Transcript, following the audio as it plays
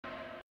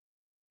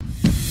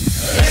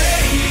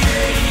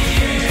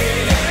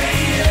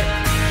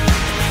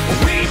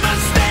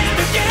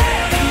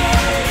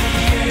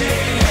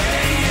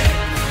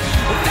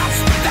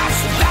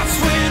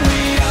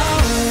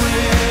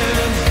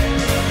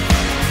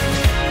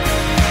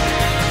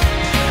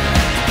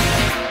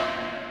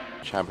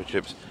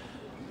Championships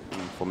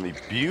from the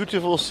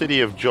beautiful city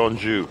of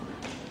Jeonju,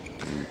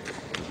 in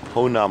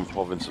Honam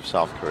province of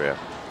South Korea.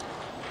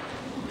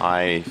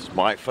 It's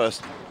my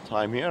first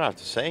time here, I have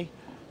to say.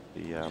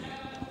 It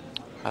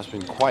has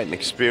been quite an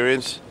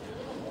experience.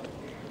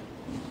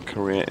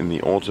 Korea in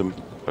the autumn,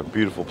 a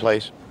beautiful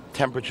place.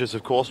 Temperatures,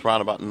 of course,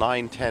 around about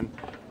 9-10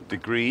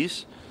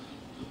 degrees.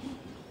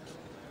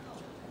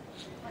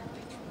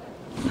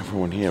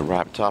 Everyone here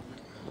wrapped up.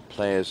 The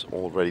players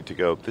all ready to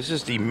go. This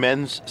is the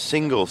men's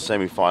singles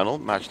semi-final,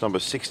 match number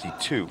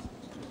 62.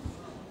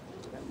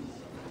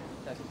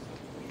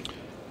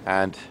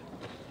 And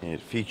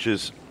it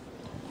features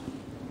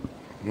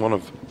one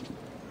of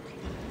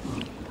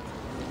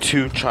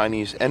two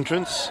Chinese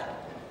entrants.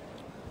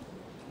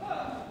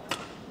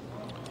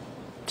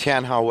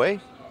 Tian Houwei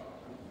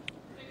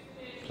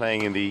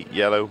playing in the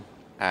yellow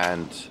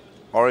and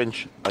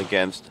orange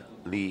against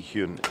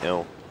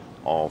Hyun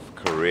of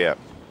Korea.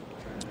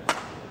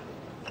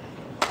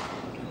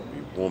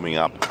 Warming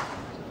up.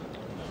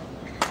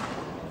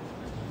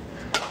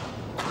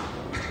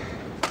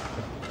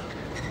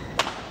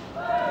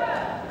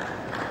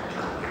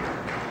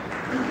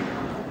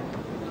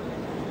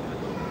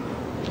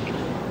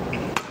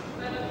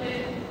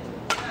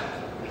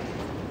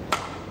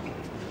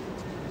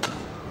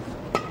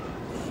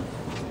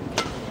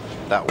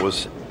 That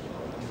was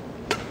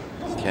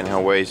Tian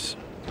Houwei's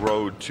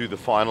road to the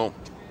final.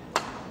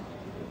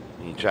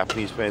 The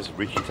Japanese players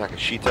Riki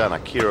Takashita and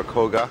Akira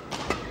Koga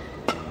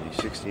in the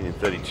 16 and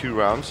 32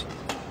 rounds.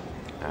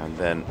 And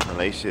then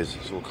Malaysia's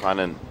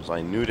Zulkarnain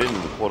Zainuddin in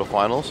the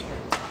quarterfinals.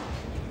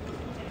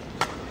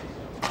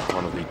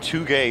 One of the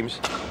two games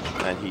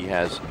that he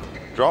has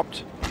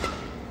dropped.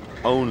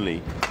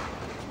 Only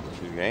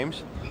two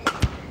games.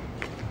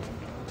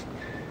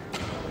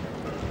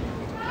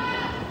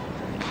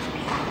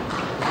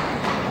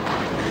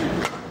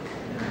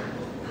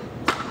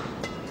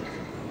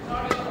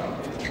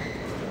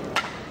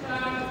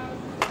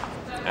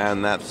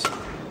 And that's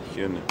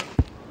Hyun.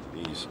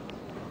 He's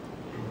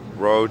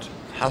road,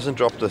 hasn't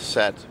dropped a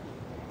set,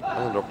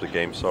 hasn't dropped a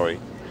game, sorry.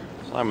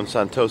 Simon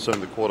Santoso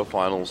in the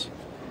quarterfinals,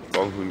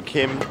 Gong Hoon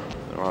Kim in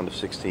the round of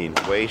 16,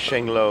 Wei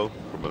Shenglo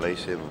from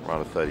Malaysia in the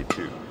round of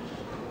 32,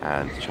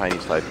 and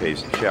Chinese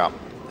Taipei's Chia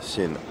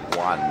Sin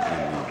Wan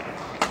in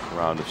the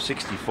round of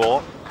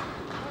 64.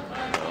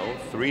 So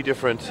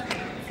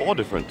four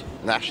different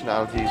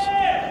nationalities,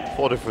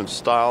 four different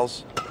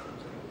styles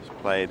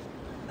played,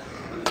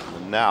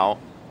 and now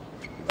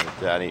the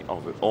daddy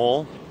of it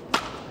all.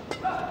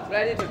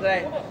 Ready to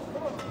play.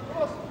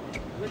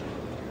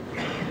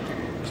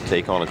 To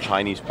take on a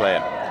Chinese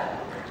player.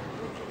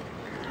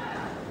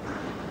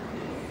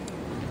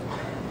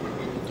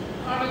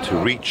 To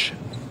reach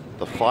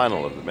the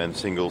final of the men's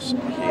singles here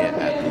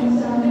at the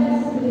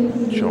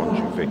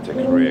Jeonju Victor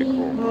Korea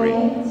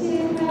Grand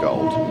Prix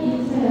Gold.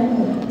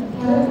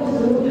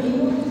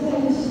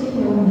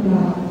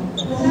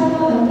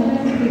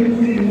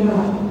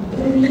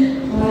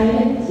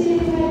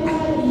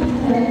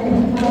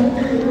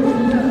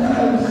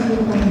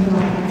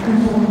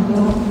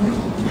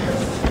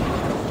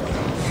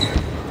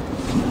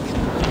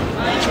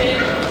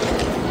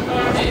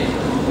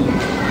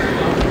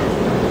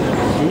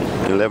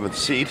 The 11th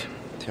seed,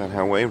 Tian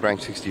Houwei,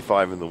 ranked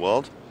 65 in the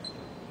world.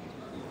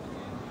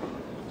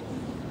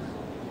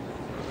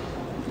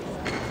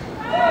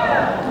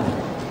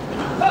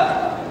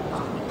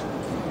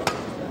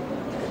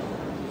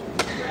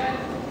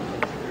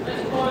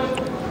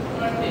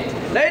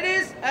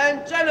 Ladies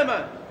and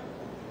gentlemen,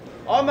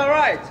 on my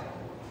right,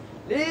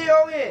 Lee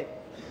Yong-in,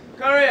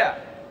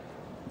 Korea.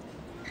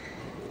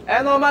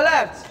 And on my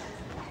left,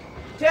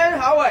 Tian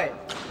Houwei,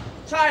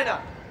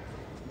 China.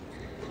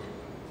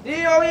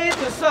 Lee Yong-in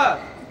to serve.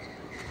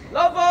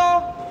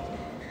 Love,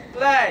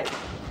 play.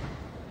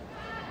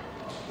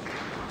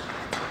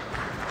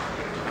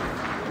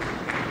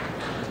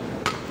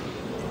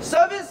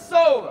 Service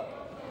over.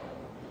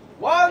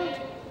 1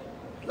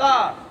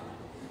 love.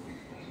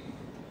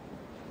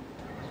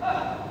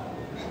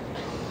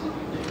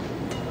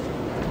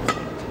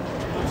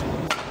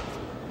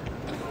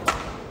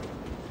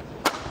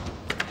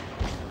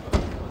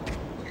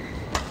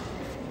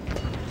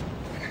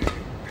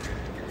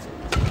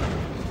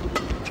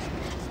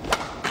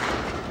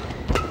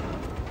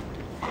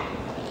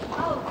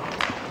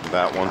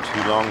 That one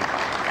too long.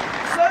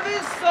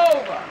 Service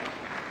over.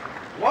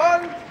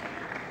 1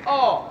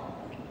 all.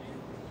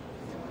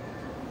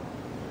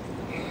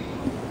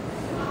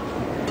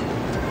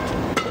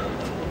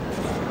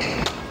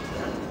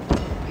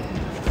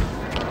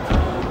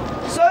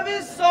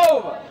 Service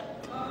over.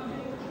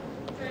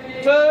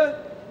 2,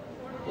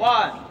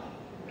 1.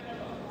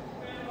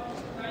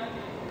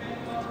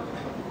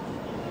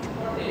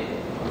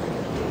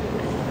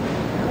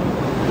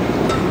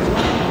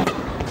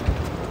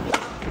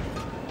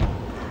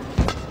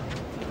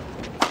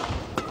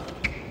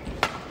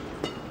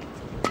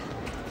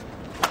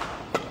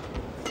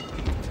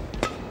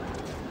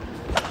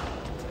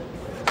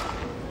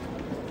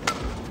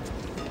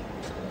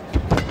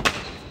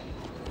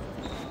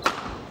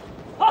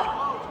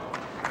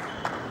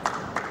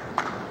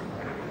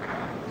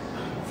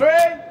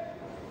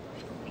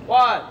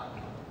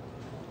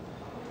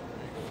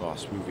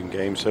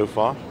 so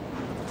far.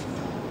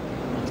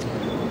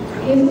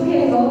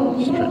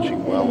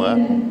 Stretching well there.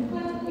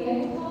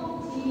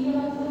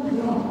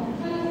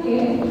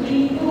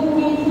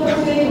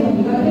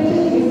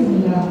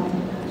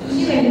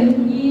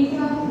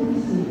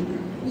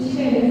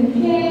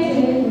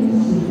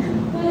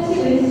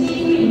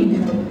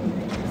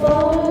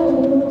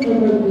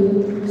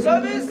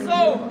 Service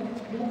over.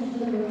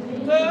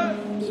 2.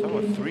 So a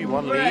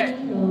 3-1 lead.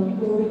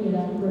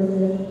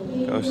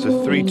 Goes to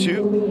 3-2.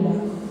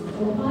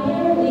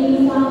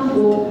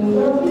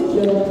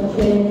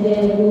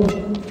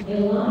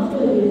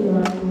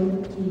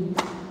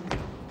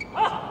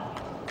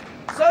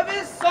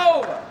 Service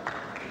over.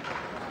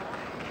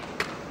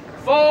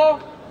 4.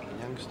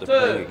 Youngster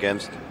playing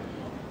against the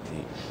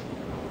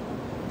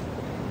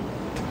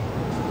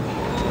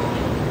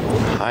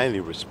highly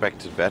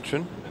respected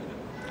veteran,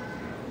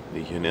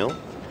 Hyun,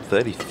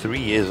 33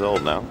 years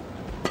old now.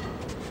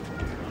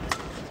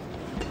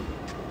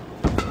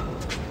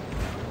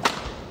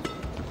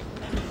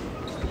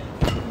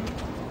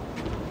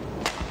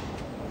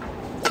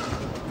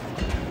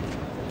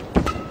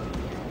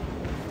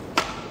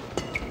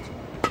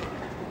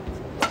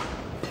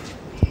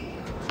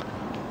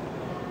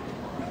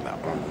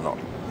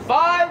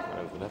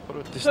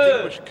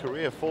 Distinguished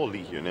career for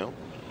Hyun,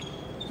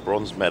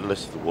 bronze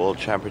medalist at the World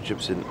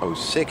Championships in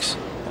 '06,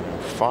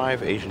 and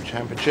 5 Asian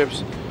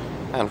Championships,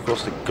 and of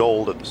course the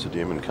gold at the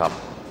Sudirman Cup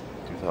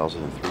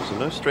 2003. So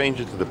no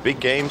stranger to the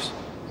big games,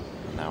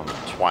 now in the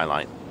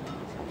twilight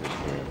of his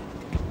career.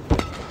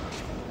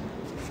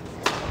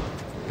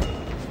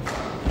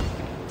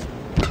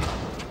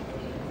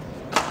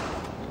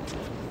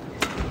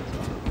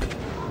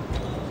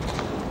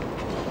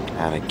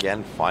 And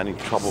again finding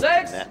trouble with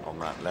the net on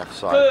that left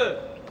side.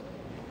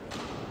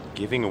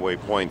 Giving away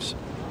points.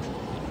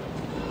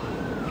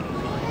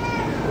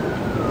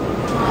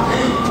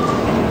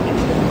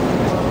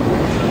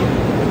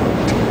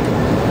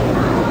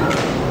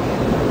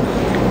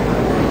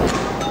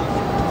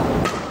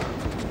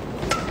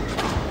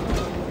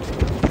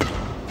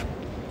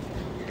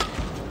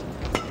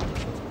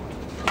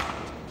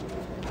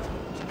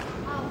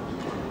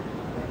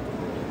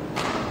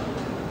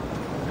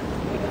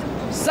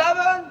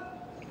 Seven,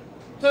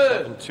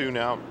 7-2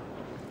 now.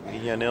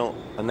 Hyun,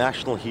 a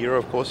national hero,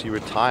 of course. He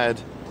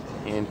retired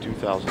in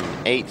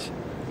 2008.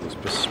 He was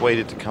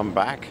persuaded to come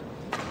back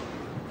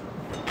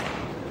in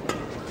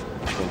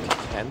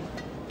 2010,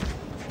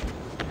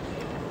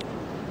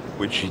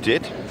 which he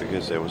did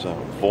because there was a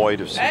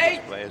void of singles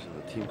players in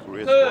the Team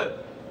Korea squad.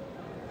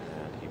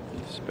 And he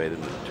participated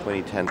in the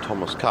 2010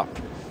 Thomas Cup.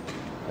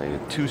 Played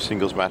in 2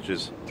 singles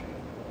matches.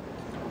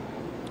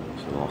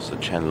 So lost to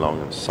Chen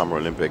Long in the Summer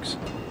Olympics.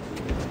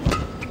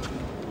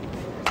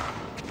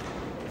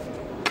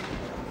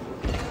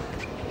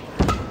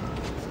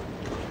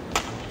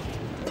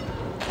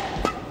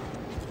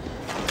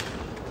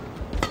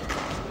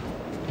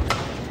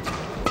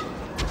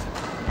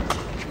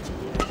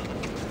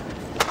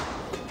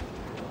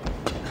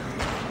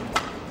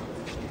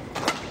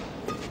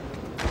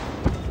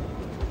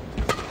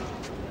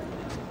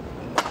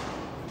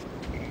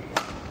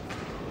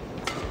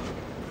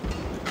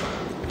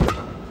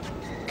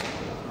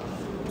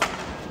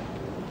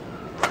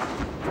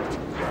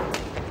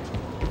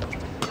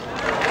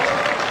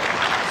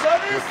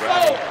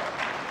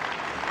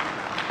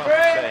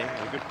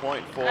 A good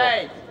point for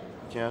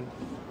Tian.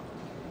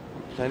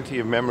 Plenty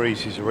of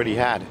memories he's already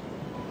had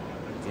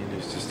in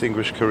his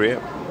distinguished career.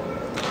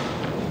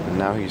 And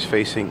now he's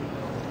facing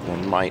the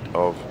might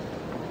of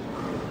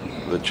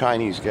the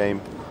Chinese game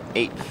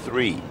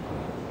 8-3.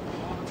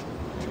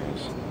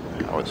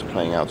 Here's how it's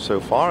playing out so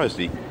far as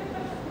the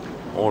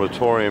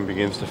auditorium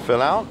begins to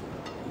fill out.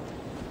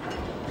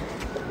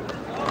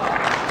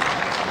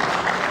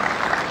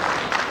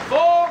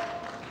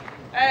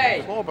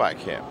 Floor back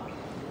here.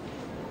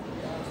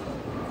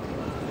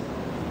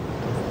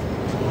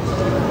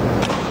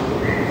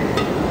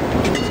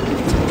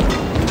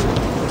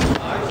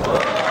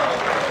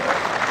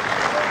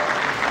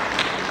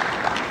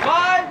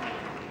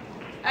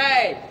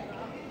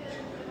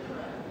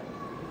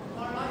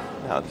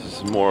 Now this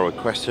is more of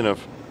a question of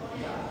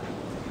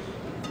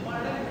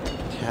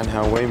Tian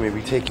Houwei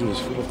maybe taking his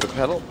foot off the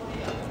pedal.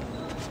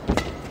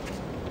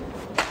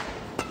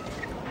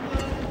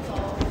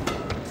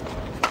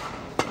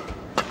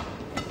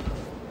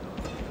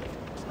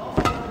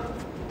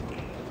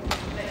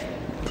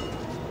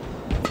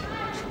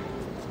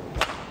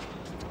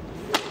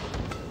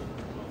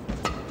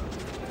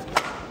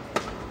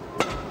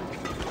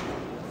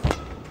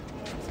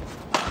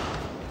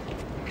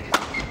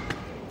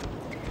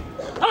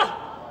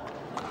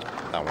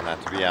 That one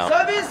had to be out.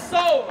 Service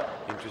over.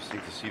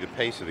 Interesting to see the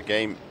pace of the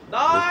game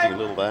 9, lifting a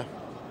little there.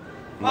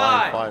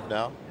 9-5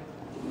 now.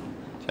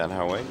 Tian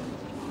Houwei.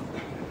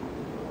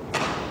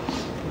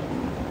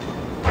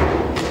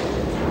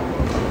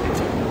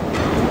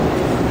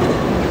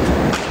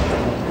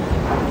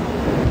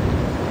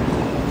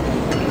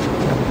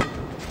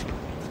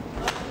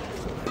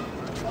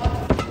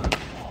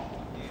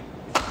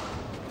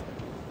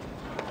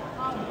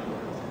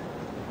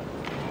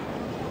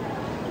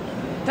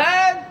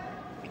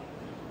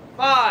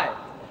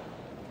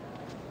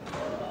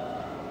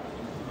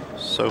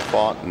 So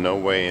far, no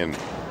way in.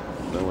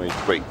 No way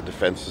to break the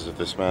defenses of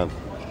this man.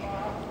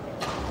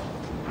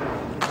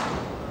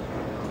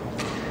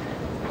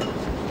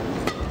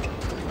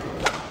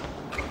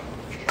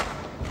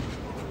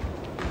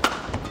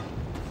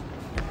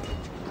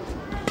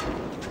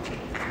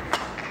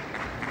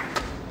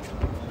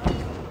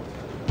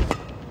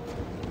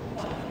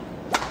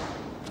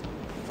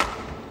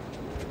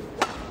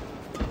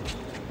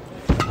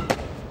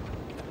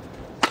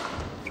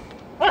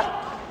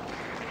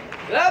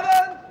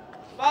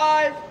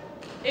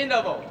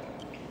 Interval.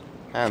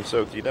 And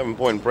so the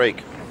 11-point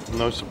break.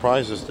 No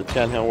surprises to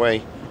Tian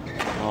Houwei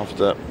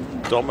after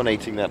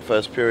dominating that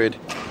first period.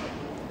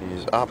 He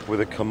is up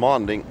with a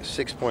commanding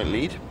 6-point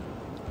lead.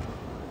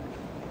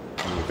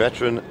 The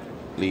veteran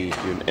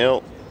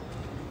Hyun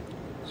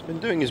has been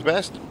doing his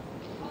best,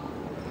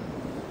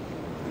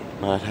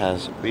 but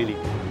has really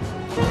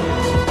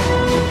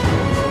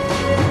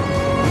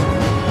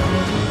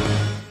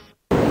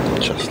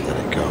just let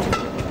it go.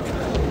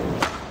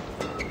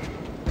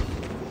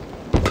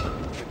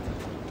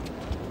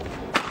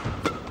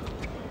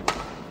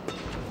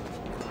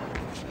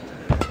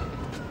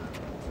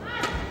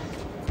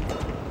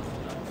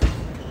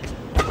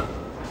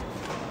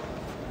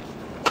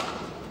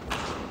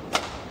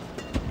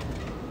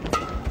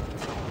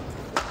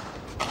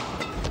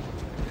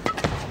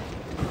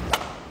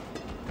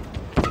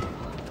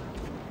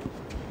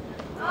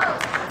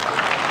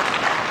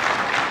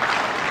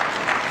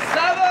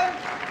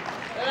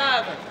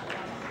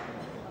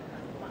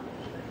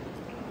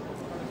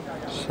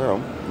 So,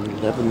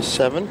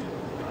 11-7.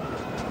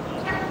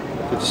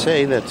 Could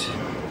say that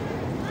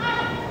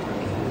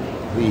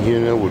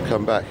Hyun would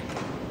come back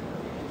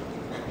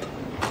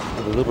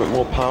with a little bit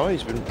more power.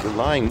 He's been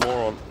relying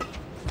more on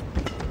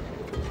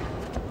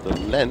the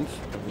length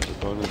of his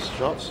opponent's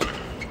shots.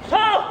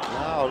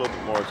 Now a little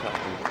bit more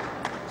attacking.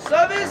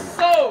 Service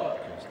over.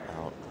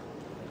 Out.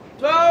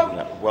 12. And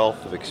that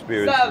wealth of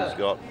experience that he's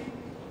got.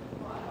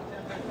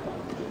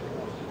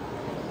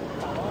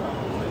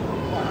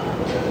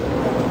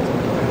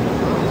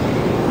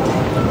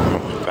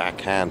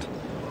 Backhand.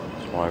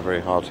 That's why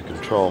very hard to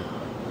control.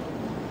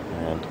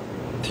 And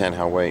Tian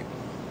Houwei.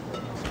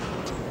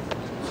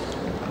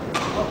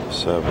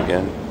 Serve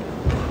again.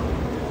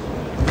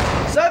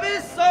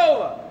 Service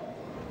over.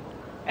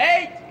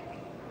 8.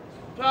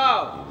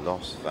 12. He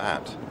lost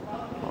that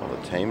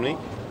rather tamely.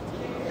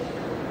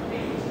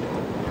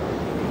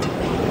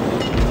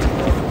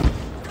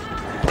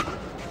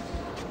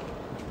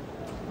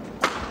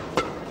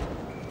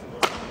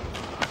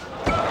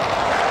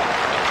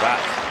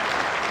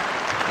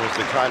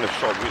 The kind of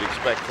shot we'd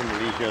expect from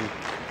Hyun.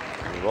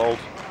 Rolled.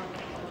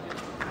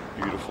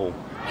 Beautiful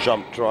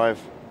jump drive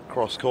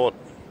cross court.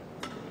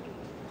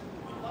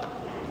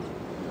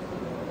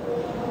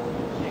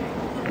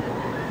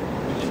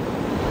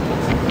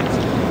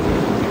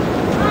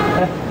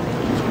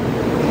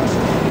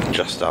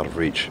 Just out of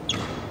reach.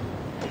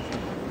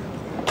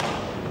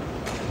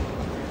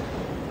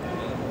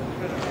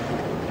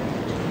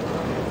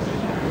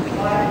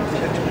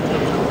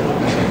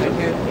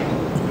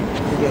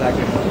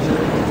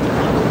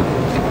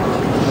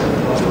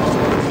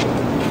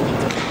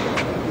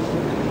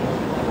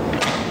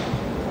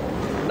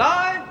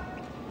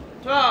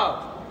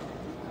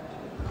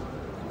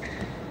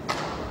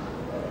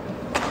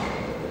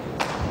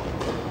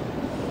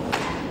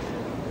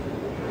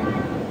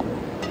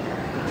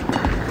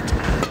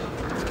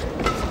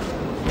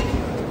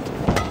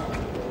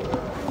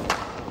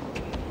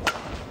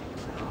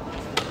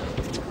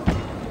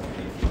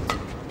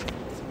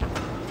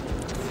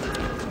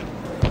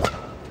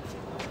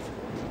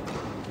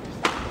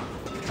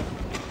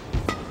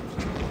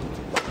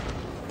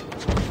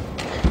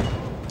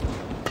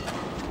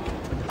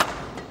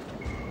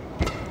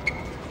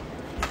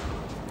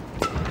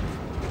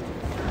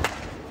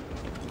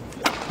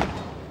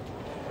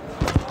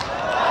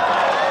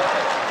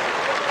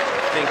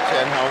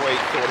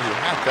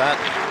 That.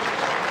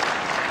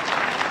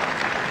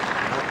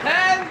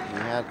 He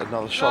had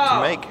another shot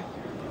to make.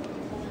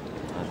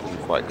 I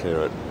didn't quite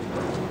clear it.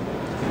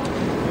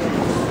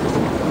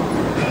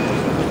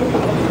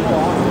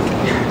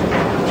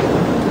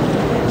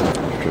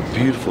 After a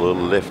beautiful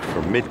little lift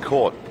from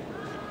mid-court.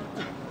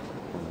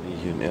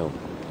 Hyun.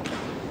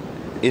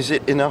 Is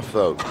it enough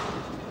though?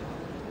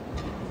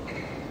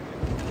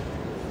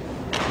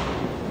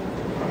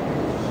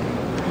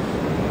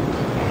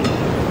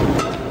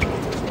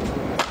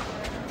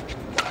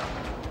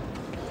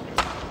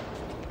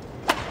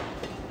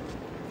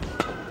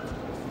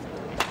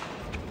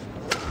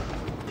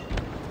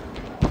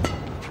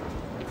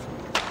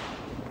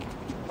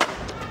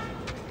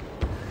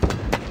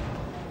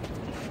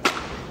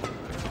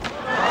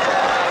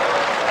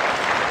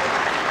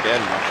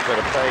 Again, much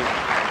better play.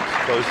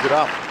 Closed it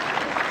up.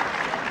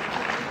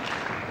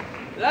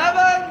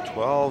 11.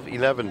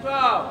 12-11.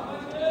 12.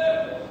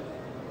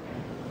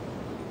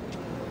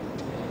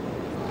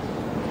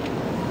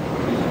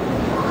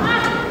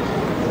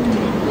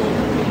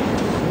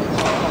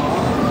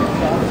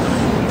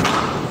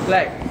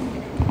 Play.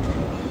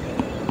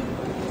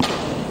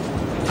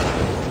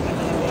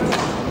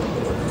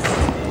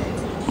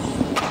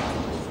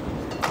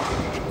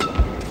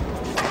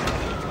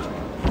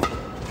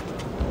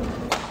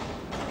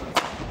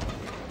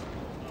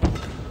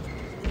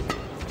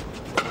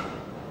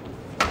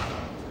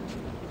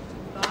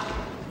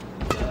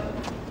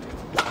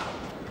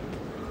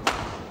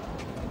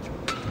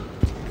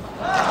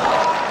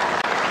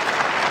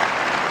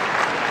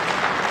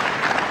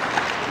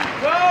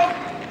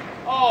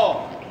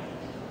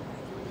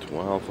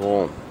 well,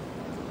 for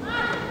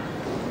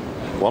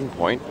 1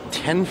 point,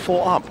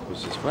 10-4 up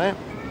was this player.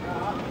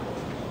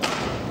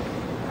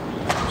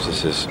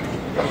 This is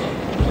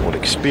what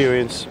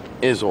experience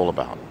is all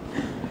about.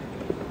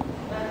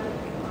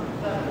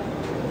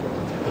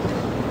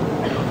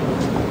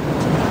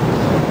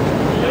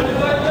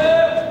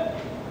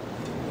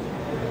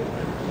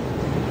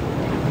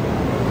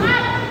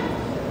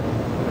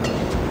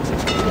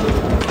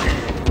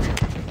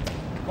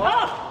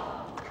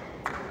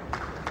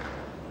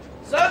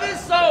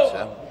 Service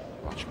over.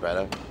 Much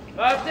better.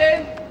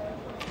 13,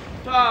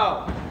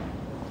 12.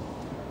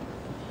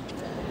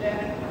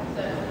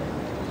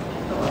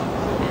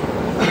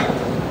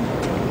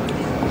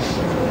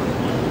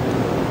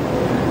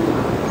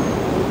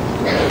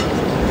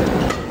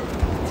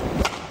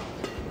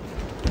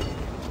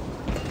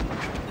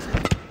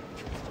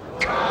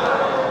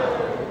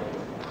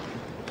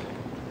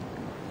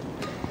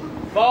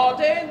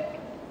 14,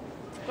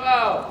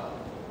 12.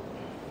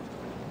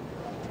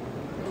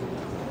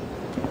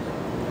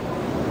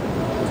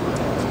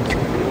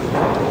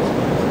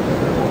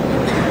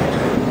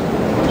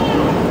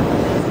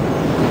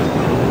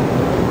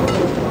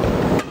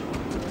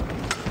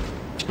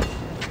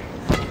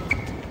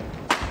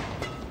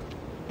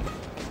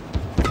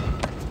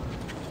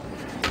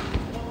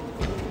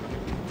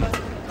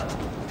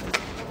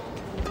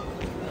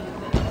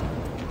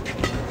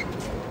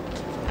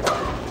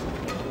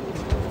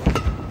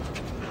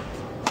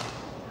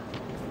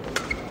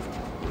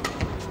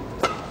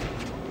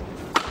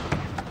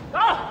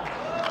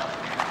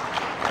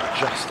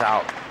 Just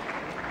out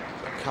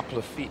a couple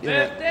of feet in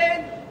it.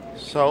 15,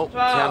 So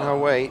Tian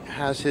Houwei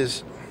has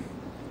his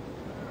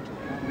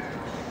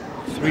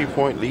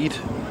 3-point lead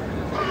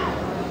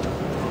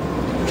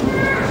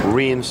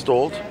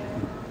reinstalled.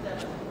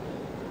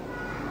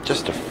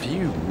 Just a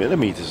few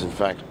millimeters, in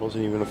fact,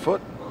 wasn't even a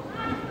foot.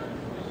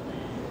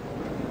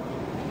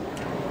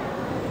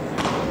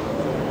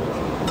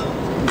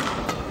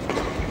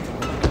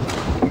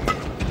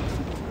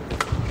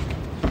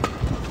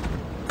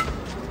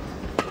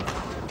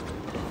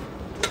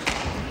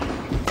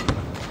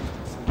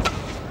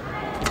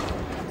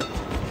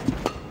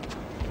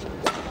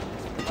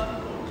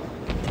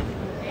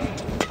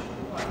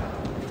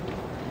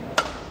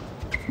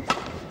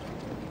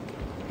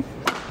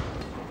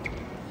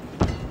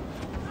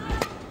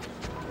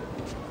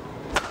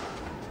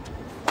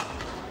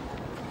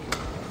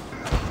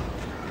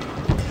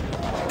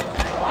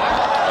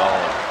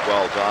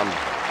 Well done.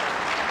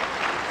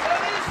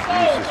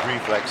 Used his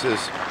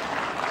reflexes.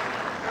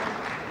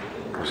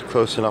 Was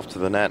close enough to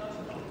the net.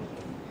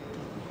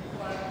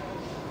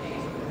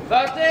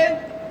 13,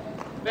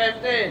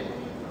 15.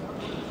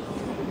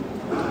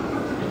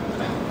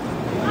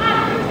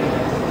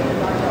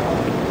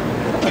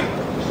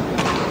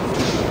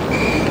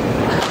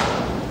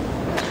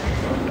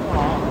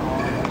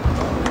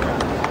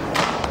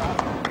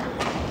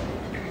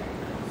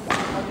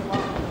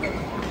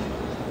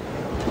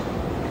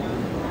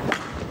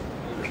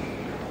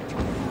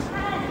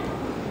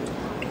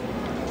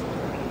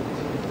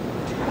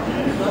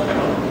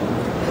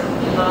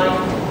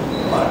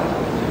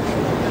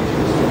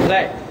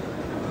 Play.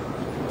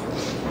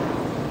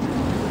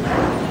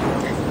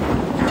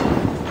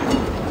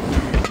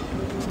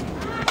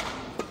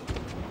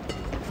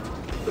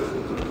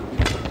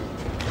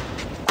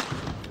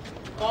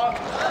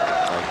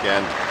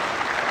 Again,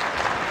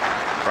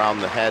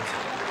 around the head,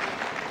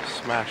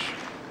 smash.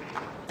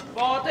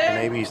 14,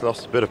 Maybe he's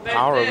lost a bit of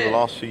power over the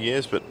last few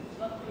years, but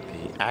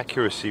the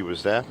accuracy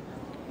was there.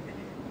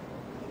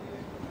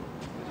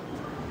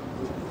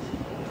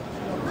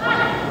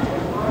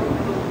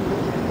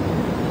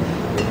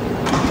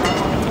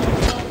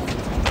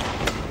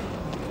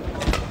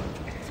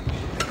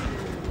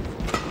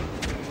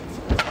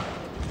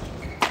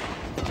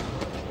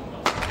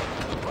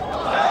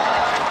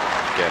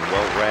 Again,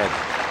 well read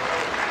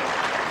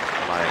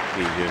by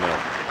Hyun.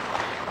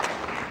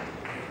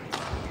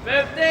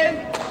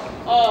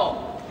 15,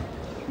 all.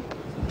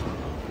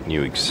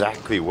 Knew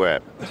exactly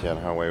where Tian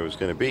Houwei was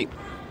going to be.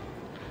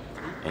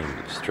 Aimed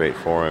it straight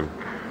for him.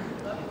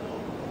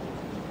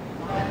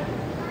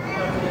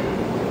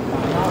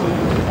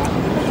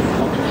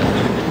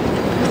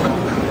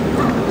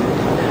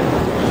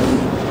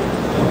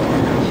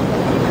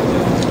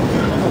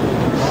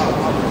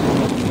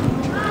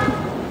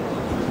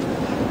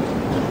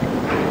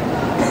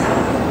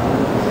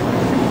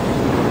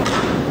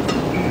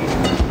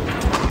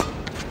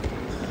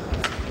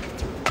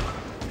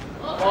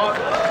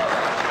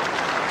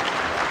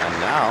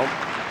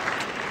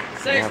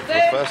 Now, for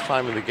the first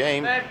time in the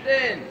game,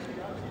 15.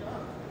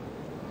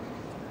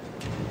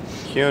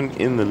 Hyun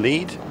in the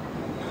lead.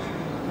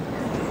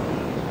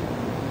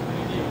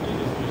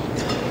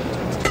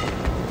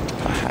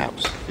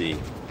 Perhaps the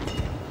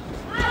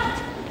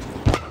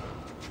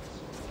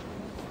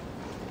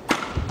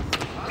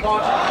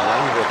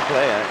younger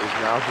player is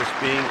now just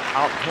being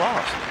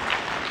outclassed.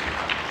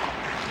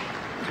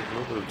 Took a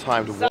little bit of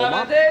time to warm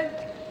up. 17,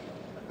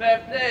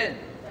 15.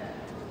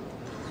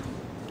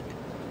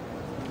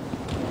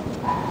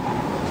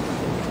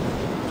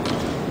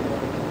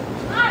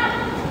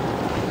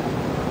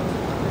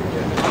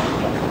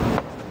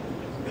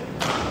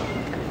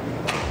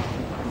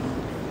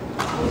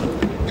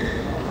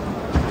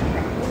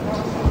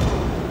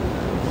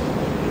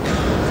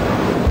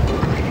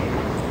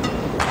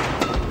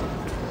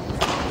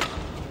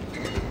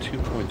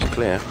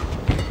 clear.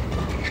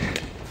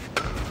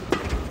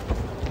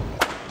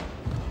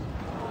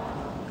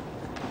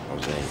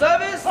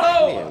 Service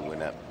Clear over.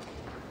 winner.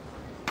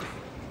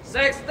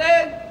 16,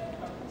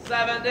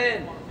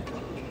 17.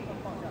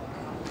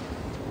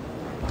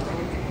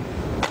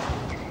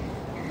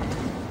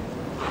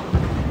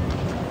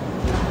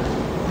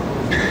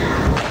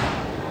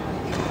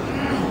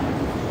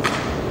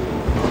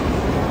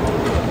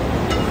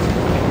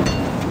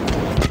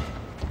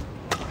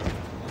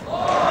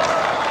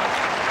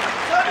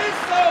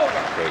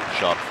 Great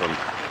shot from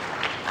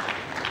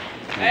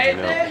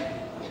 18,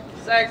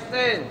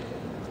 16.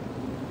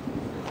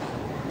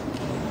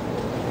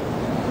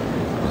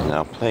 He's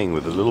now playing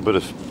with a little bit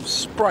of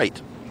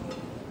sprite.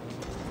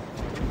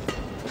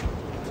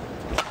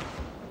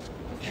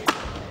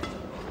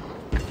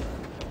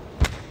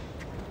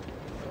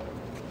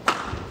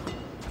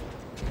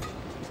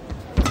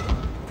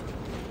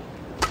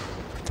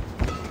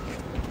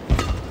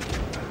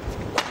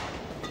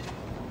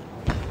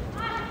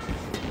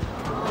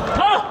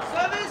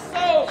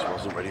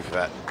 Wasn't ready for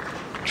that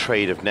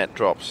trade of net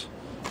drops.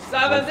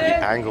 Went for the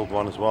angled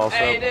one as well, so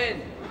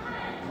 18.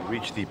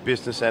 reached the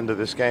business end of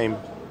this game.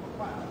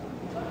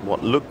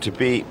 What looked to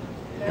be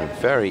a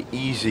very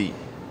easy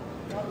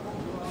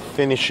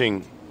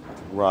finishing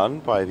run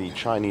by the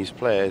Chinese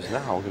players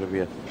now going to be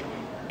a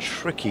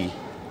tricky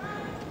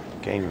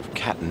game of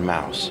cat and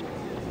mouse.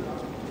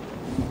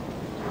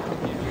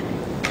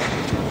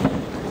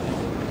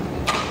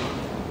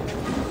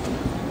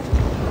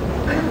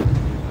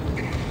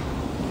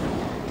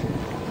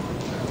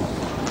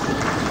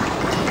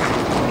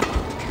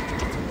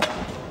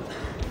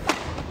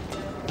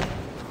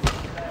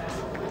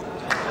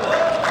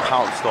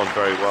 Pounced on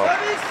very well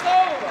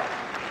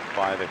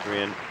by the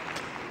Korean.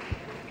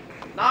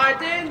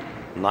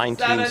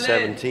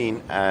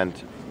 19-17, and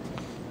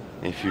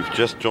if you've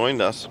just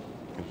joined us,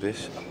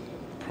 this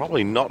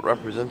probably not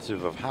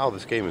representative of how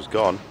this game has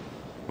gone,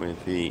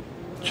 with the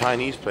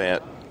Chinese player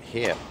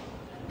here,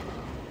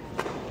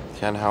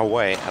 Tian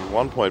Houwei, at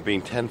one point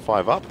being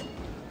 10-5 up.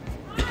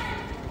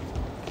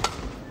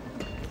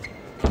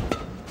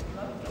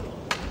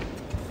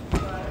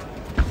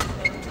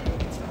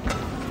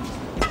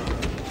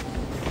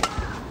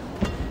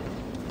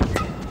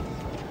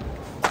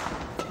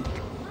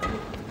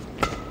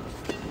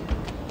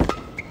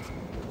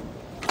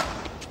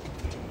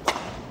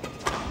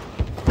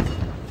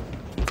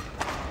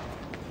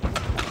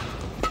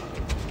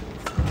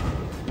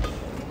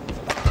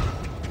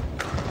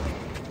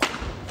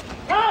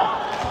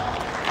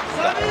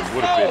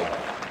 Would have been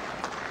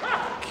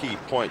a key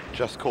point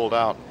just called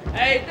out.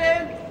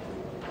 18,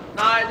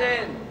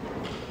 19.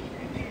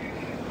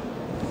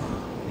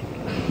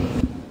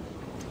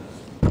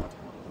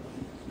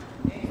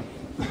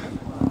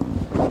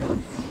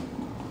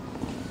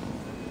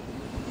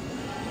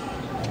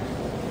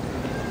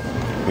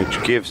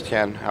 Which gives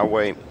Tian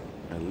Houwei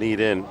a lead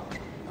in.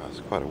 That's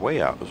quite a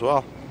way out as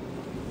well.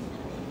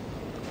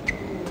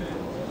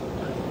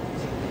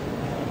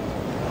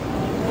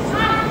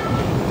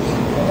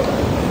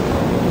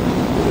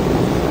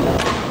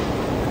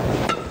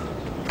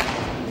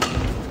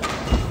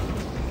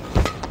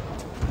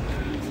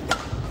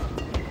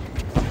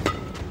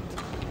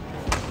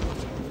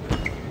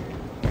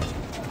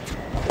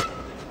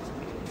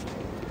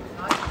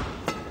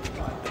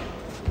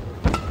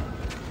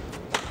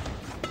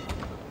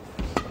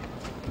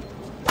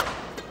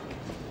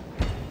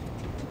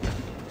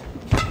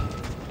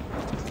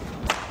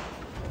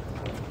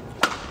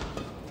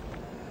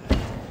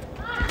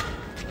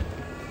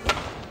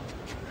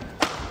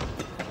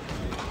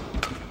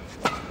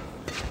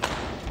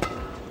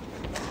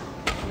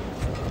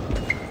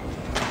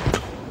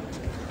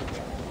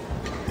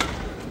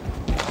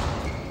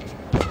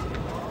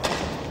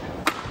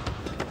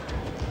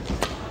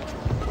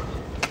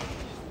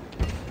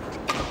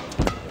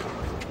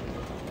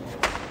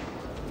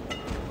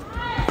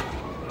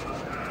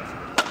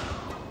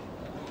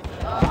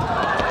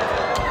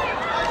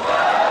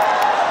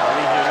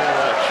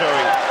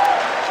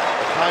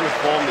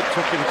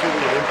 Took him to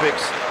the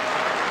Olympics.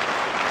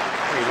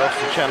 He lost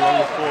to Chen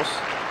Long, of course,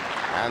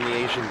 and the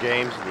Asian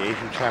Games and the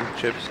Asian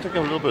Championships. Took him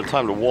a little bit of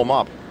time to warm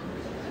up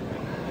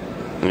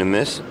in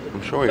this.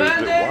 I'm sure he was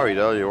a bit worried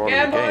earlier on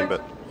in the game,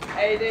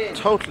 but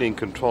totally in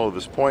control of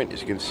this point.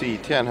 As you can see,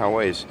 Tian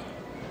Houwei's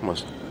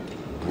almost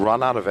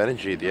run out of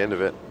energy at the end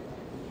of it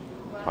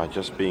by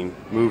just being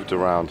moved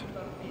around.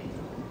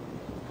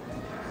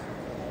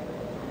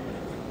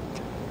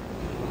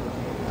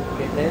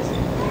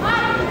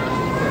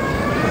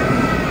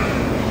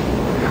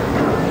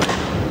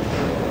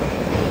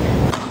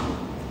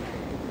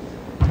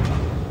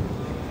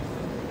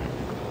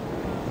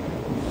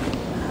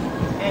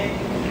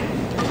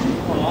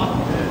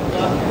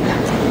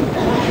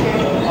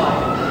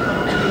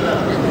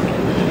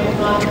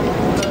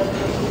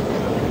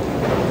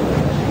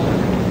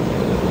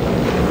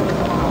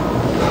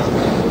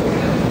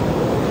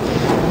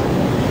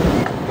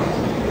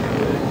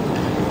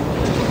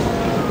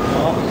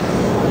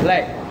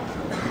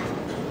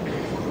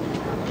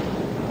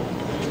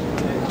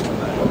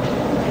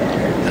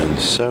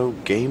 So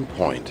game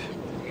point.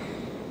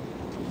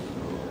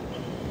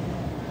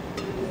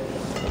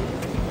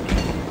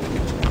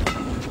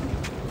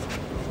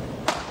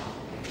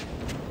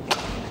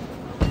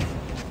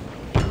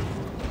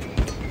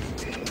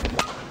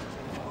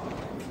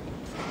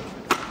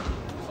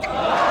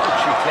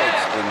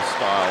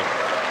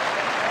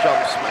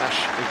 Jump smash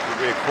into the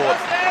rear court.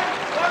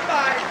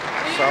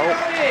 So,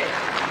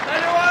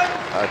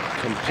 a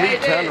complete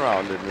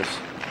turnaround in this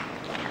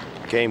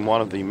game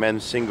one of the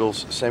men's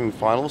singles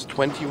semi-finals,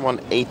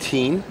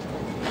 21-18.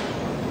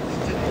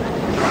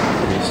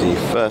 He's the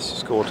first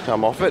score to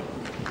come off it.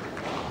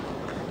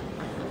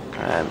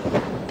 And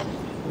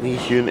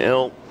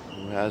Hyun,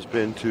 who has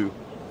been to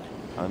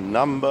a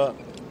number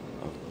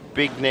of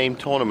big-name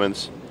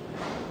tournaments,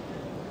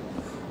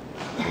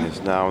 is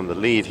now in the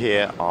lead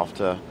here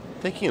after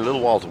taking a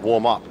little while to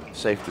warm up,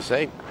 safe to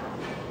say.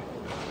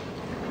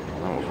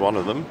 That was one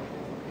of them.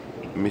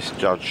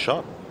 Misjudged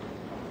shot.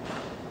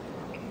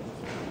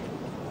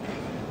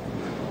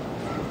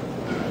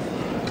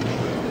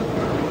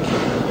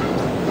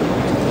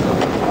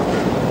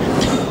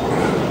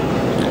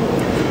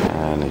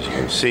 And as you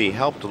can see,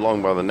 helped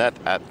along by the net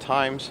at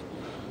times.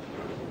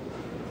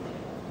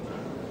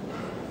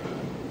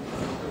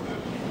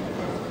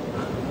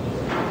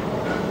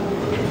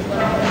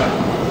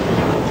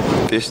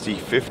 This is the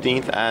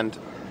 15th and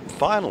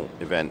final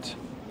event,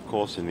 of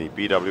course, in the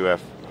BWF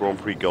Grand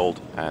Prix Gold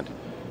and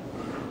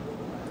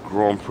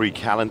Grand Prix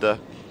calendar,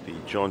 the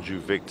Jeonju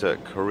Victor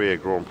Korea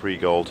Grand Prix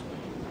Gold.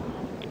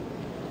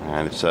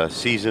 And it's a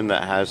season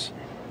that has,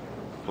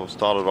 of course,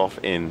 started off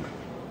in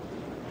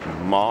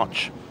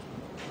March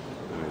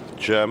with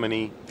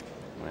Germany,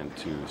 went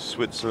to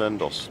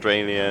Switzerland,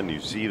 Australia, New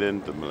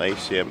Zealand, the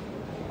Malaysia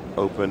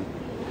Open,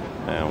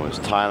 and it was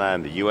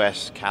Thailand, the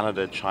US,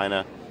 Canada,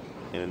 China,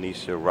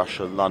 Indonesia,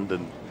 Russia,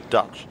 London,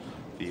 Dutch,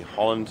 the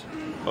Holland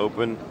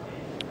Open,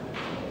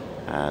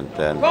 and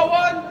then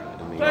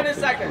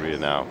Korea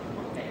now.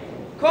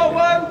 Call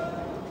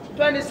 1,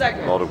 20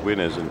 seconds. A lot of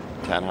winners, and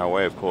Tian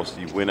Houwei, of course,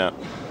 the winner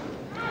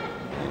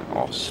in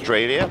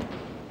Australia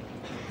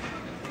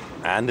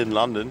and in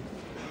London.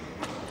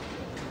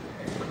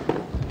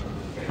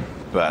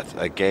 But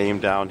a game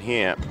down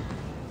here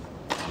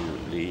to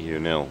Lee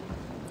Hyun,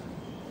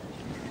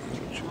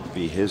 which would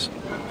be his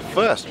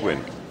first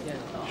win,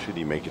 should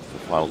he make it to the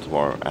final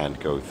tomorrow and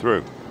go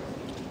through.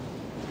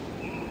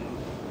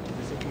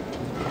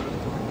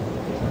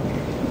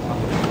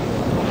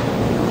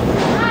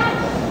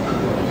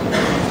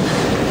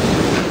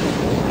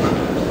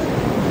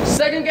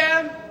 Second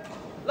game,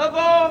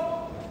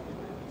 level,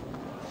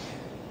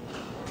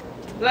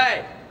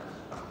 play.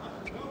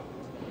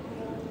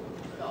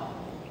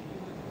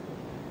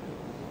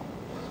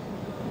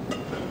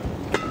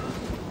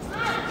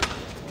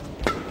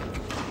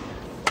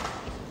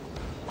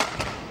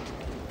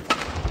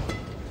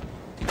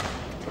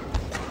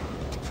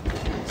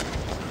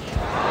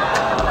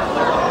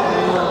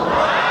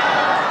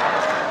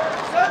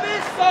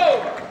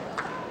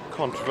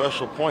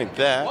 Controversial point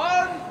there.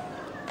 1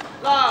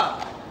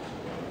 love.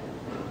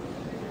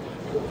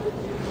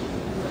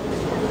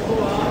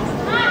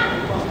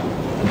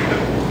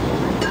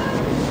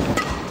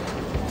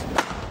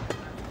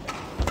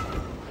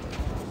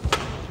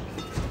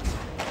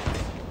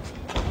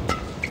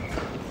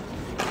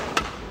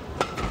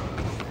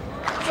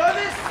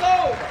 Service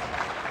sold.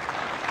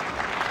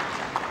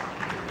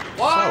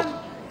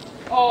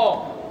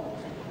 1-all.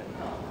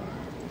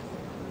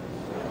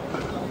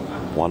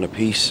 One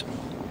apiece.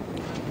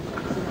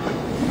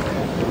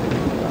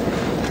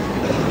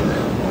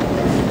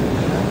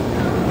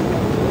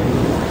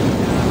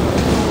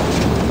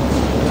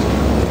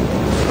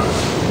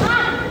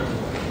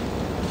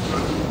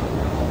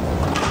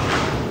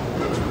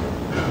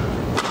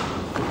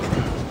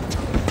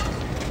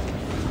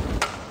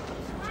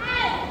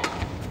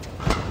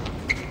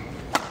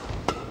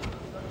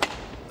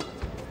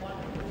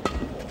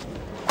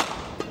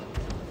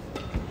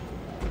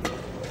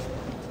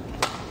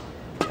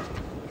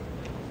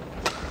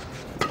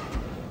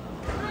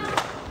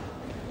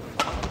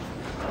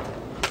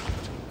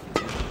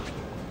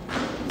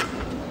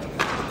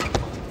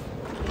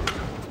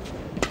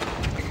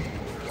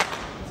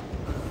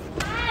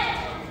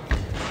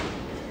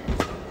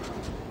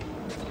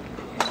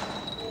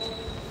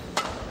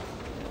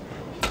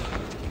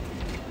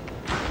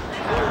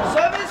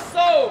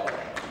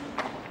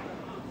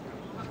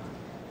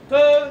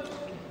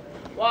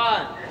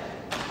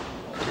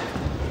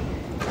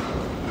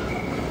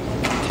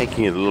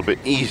 Taking it a little bit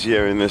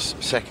easier in this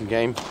second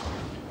game,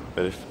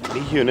 but if Lee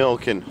Hyun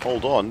can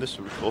hold on, this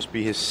would of course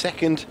be his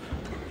second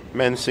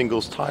men's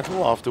singles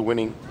title after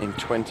winning in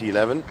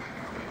 2011.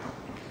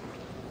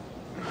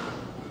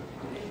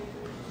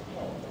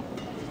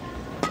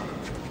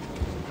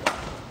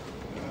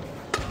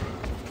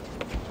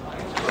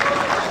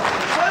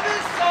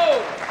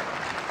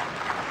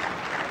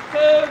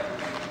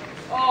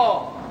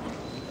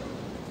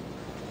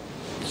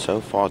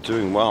 So far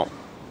doing well.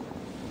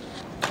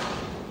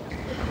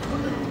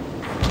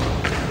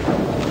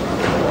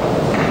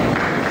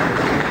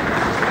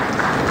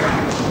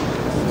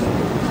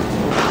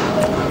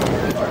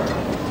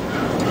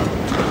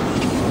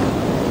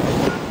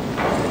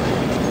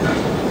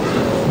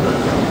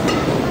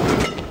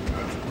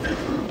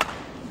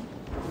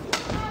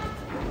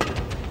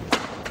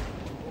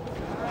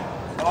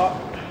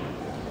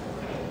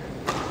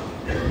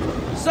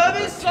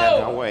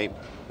 Houwei,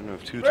 winner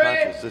of 2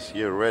 titles this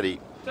year already.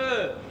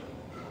 2.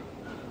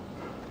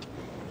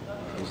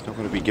 He's not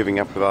going to be giving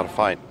up without a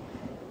fight.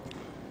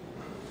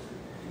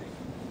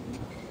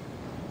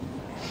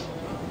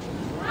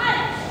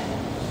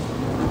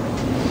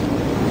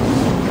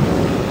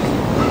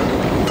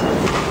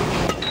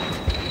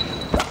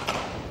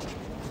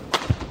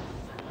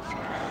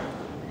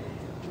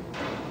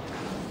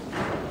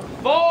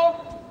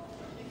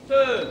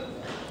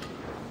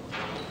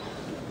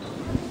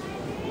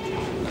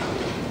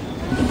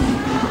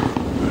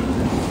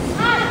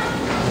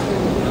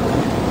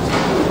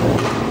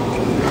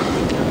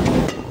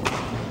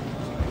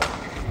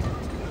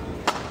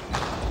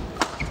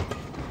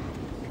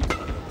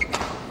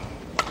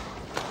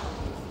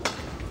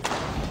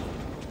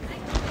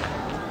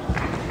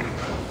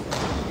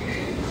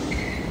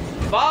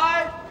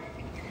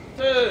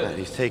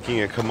 He's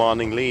taking a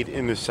commanding lead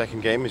in the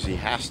second game, as he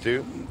has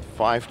to.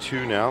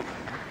 5-2 now.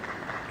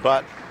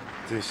 But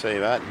to say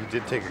that, he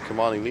did take a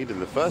commanding lead in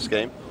the first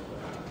game.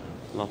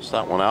 Lost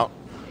that one out.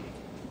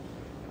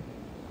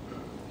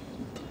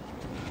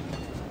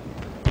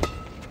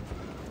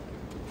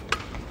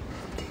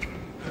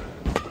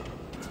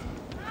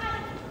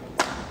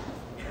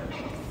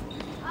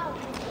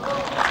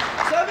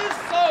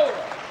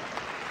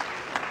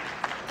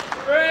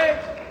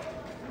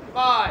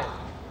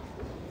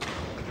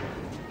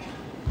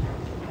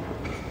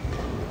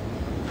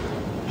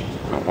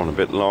 One a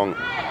bit long.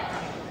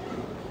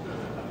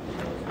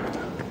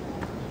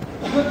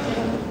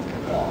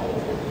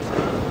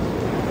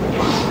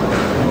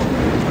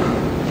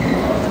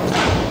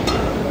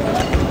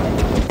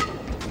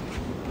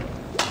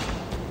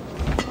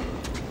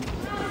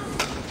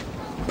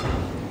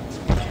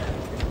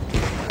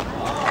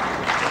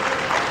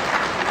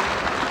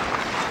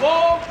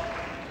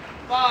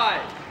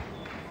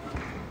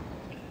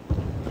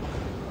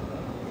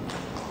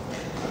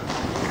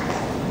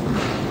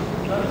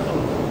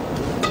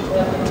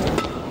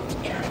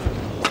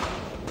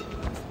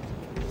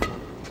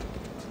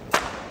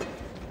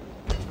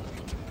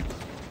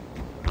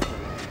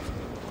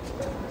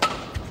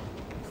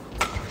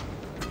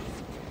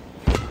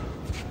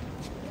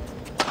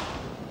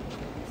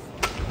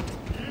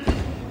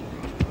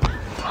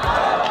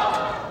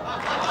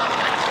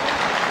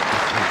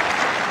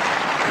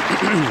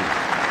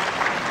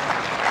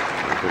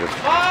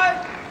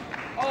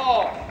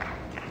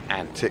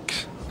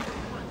 Antics.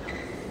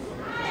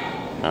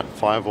 At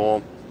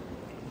 5-all,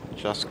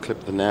 just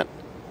clipped the net.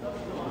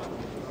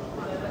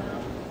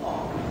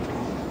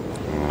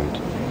 And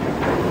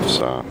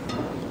it's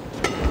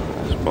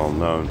as well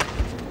known.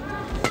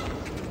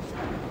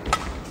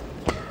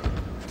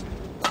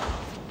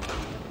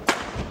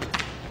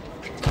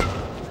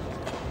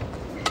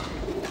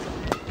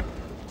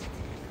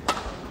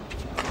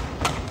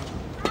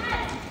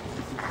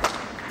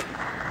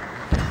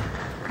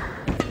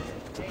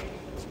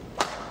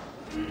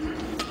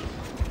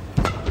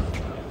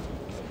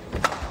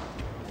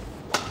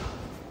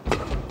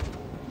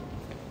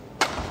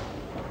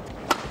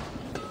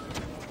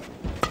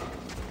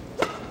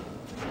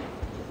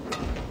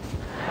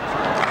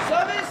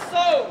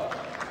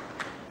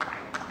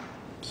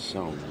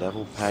 So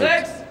level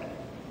pace.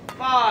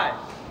 6-5.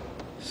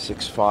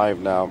 6-5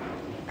 now.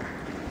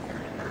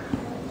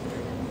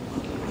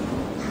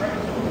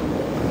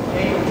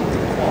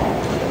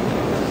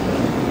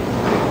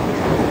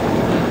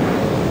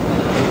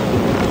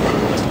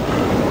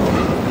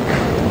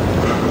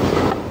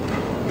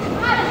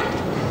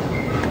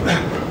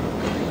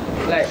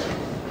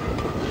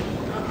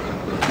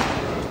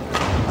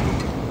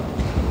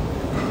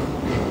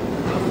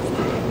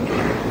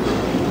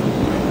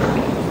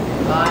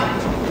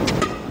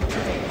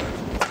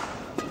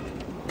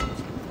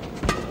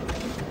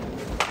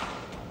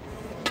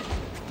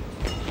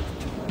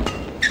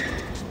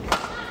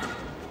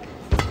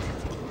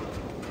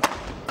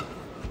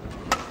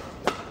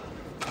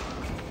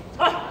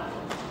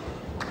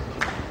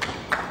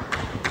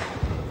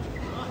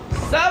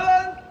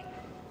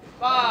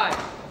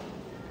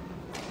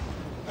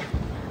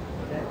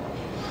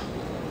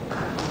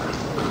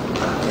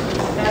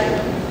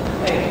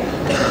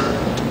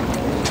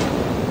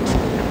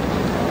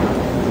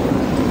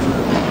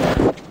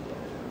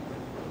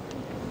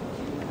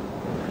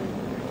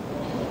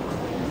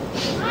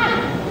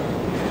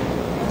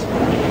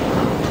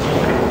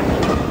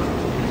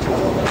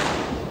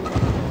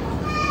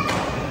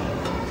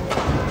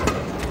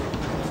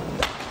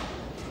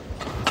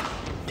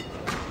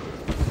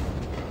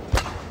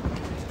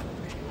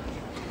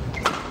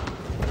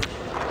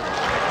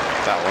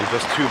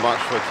 Just too much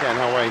for Tian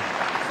Houwei.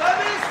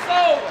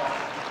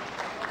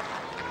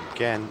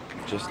 Again,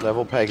 just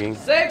level pegging.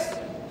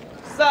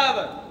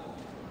 6-7.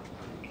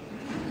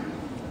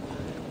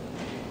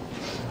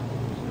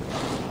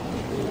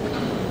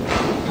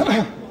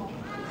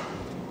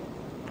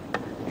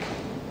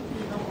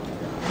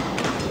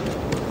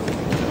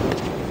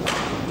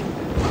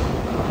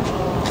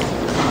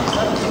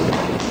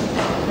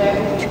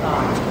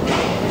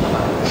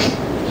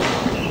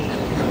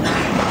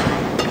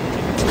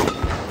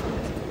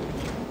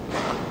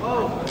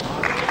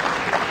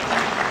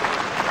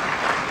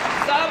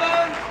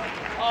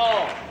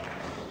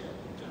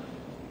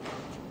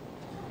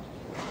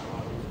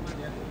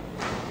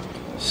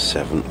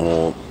 7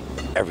 all,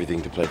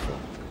 everything to play for.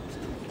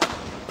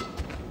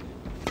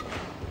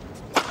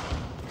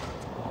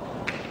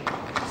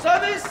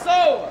 Service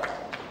over.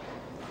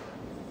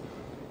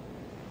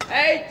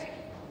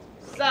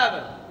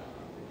 8-7.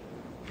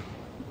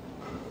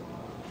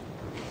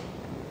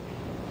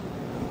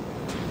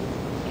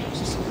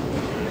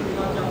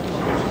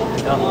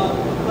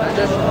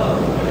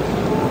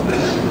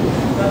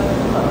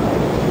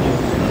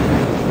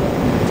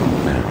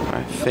 Now,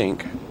 I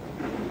think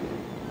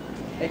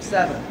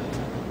 8-7.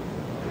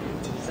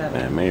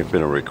 there may have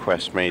been a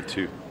request made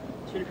to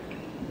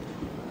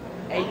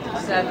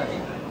 8-7.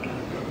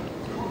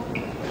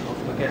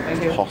 Okay,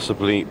 thank you.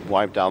 possibly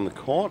wipe down the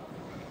court.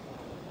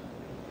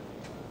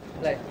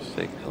 Play. Let's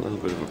take a little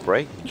bit of a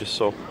break. Just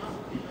saw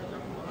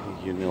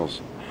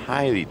Hyun's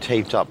highly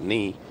taped up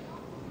knee.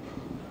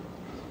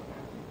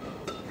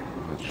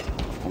 Which,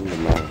 on the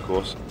man, of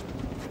course.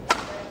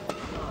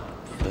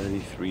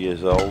 33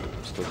 years old,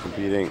 still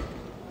competing,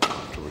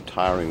 after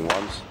retiring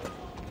once.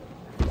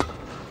 It's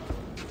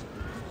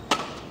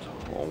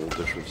a whole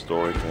different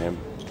story for him.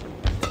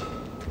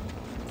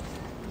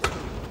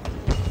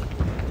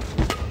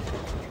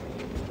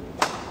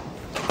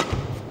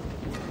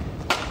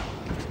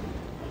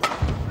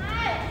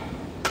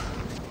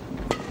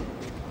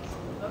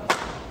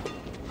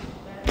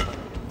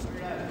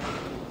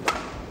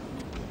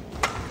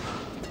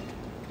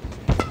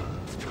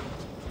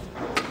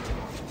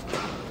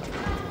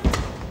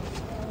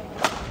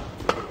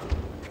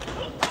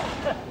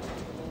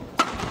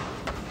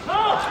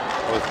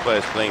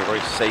 Players playing a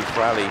very safe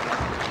rally,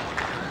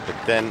 but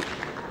then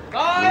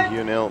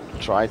Hyun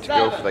tried to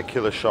go for that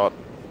killer shot.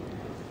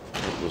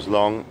 It was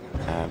long,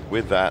 and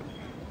with that,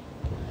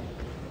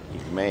 he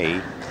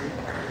may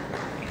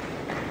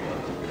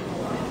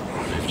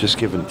have just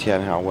given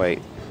Tian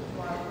Houwei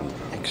an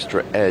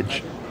extra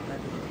edge.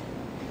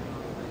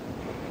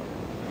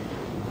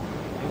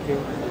 Thank you.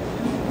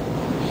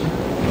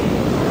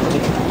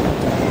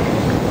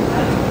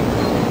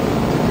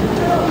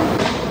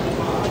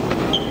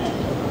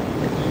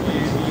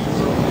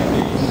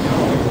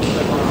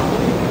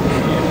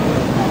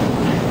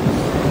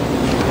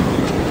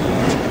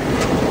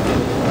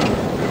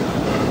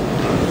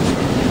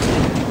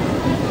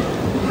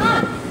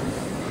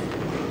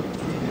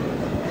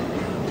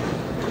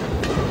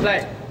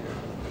 Play.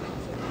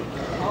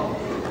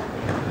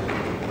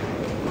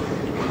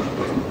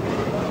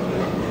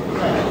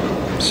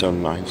 So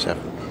 9-7.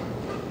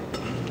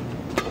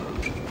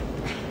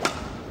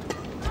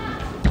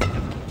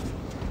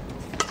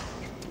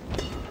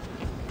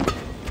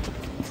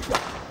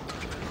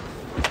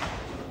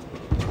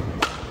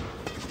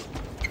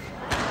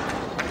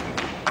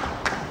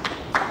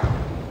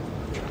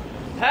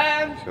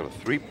 He's got a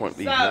 3-point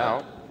lead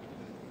now,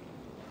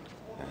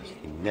 as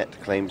he net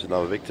claims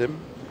another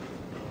victim.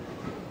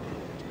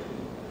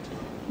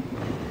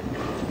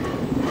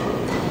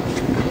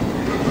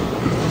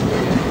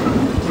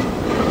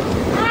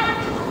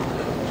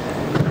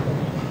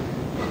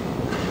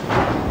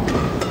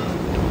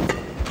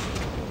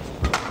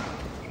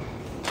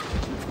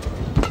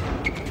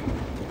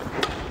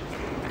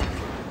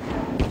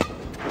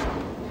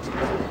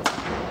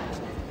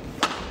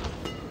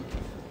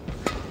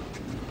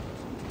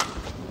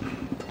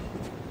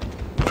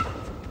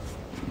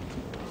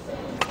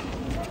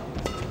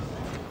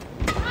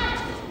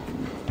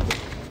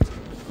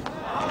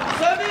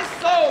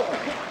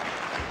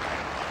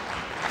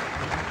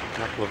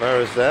 Couple of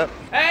errors there.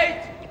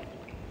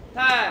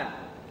 8-10.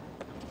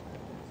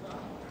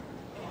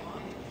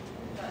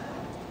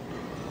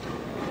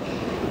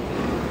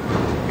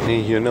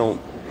 Hyun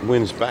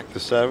wins back the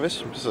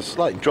service. Just a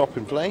slight drop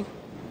in play. You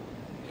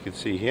can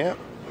see here.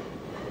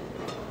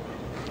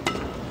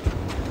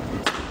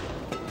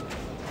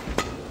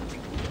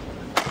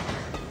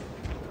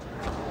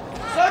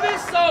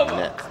 Service over.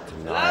 Net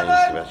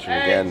denies the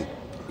veteran again.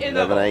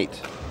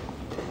 11-8.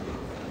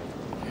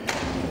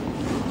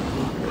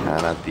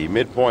 And at the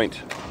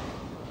midpoint,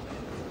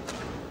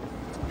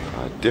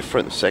 a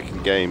different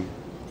second game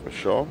for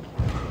sure.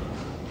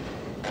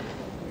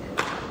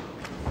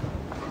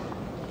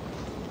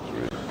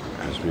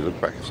 As we look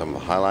back at some of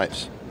the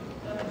highlights.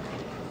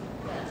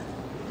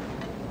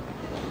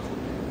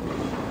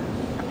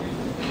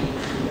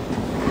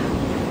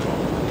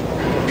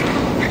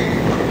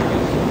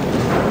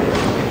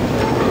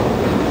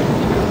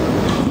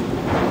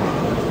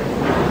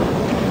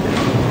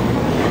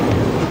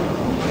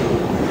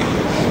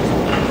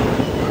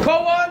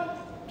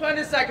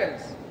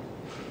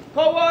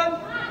 Call 1,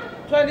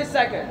 20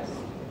 seconds.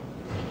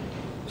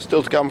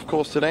 Still to come, of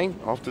course, today.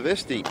 After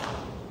this, the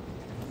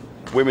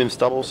women's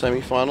double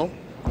semi-final.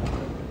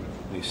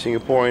 The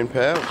Singaporean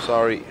pair of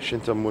Sari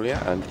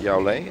Shintamulia and Yao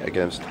Lei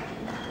against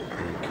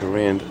the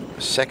Korean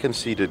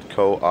second-seeded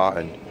Ko Ah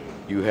and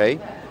Houwei.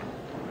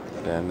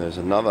 Then there's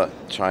another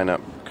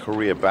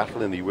China-Korea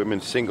battle in the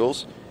women's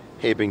singles.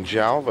 He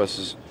Bingjiao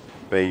versus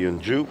Bae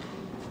Yunju.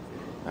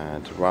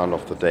 And to round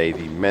off the day,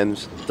 the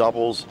men's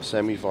doubles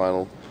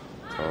semi-final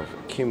of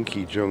Kim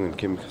Ki-jung and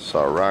Kim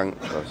Sa-rang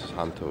versus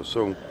Han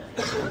To-sung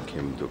and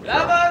Kim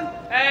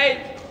Duk-yeon.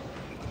 11-8.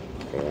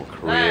 All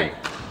Korean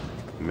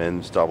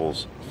men's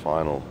doubles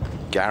final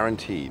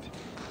guaranteed.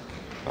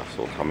 That's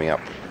all coming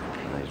up.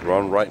 And he's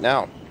run right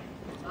now.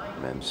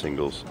 Men's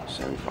singles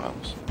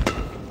semi-finals.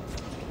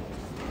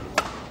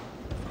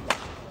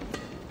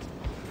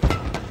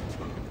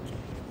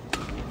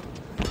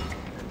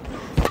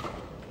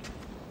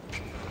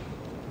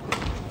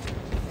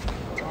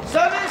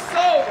 Service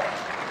over.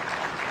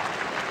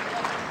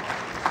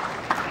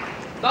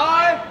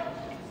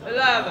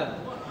 9-11.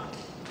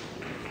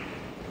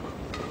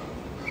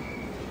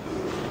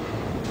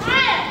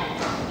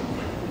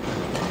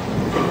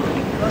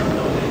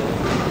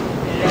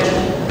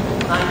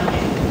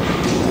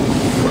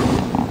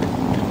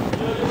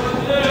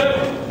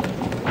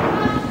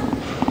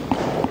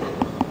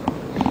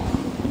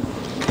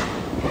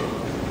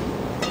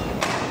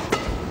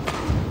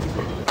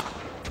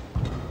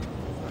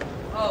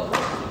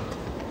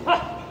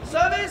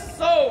 Service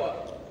over.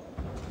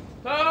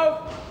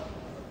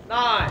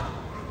 12-9.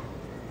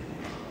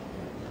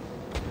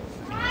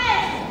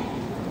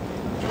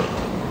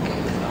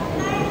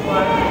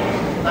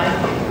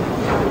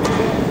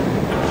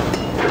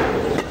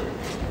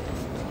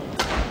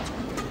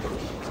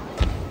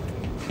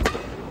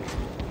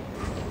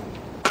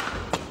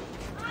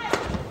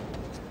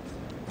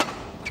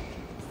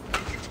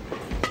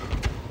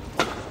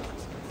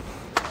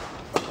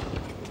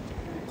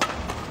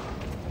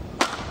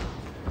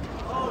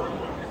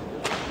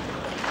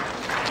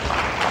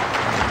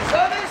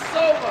 Service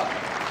over.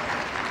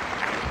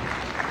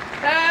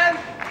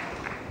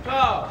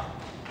 10-12.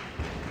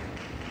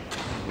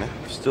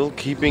 Still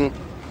keeping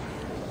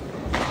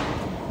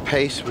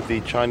pace with the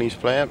Chinese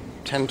player.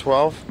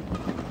 10-12.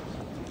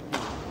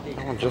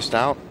 That one just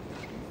out.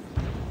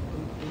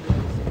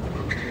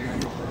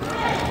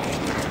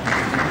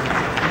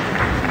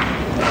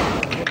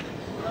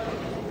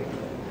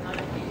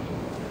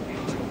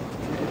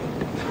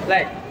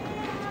 Play.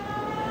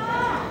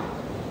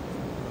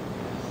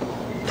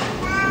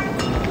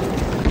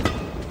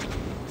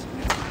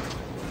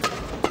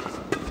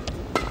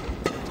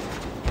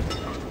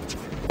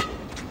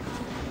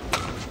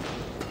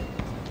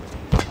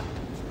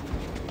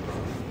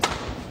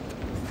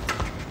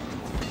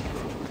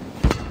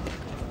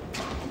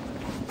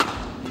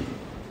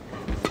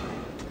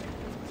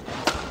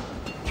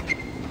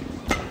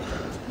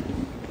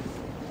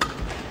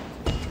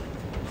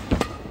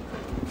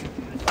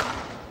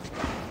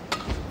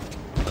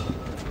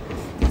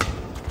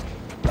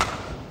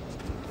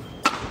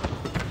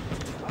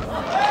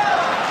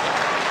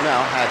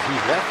 Now, had he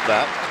left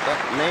that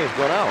may have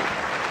gone out.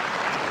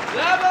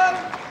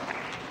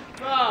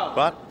 11-12.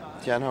 But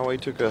Tian Houwei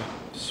took a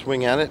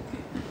swing at it,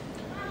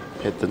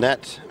 hit the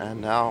net, and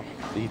now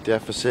the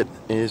deficit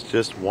is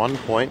just 1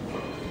 point.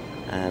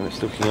 And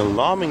it's looking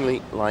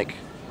alarmingly like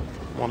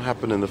what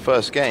happened in the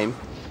first game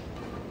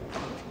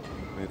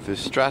with this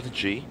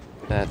strategy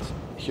that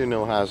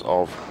Hyun has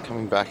of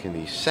coming back in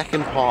the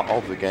second part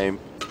of the game.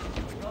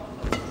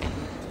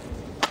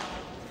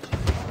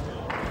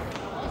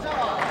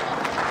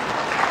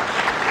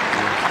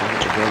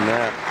 Again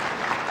there,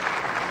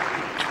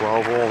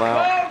 12 all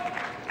out.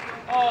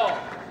 12 all.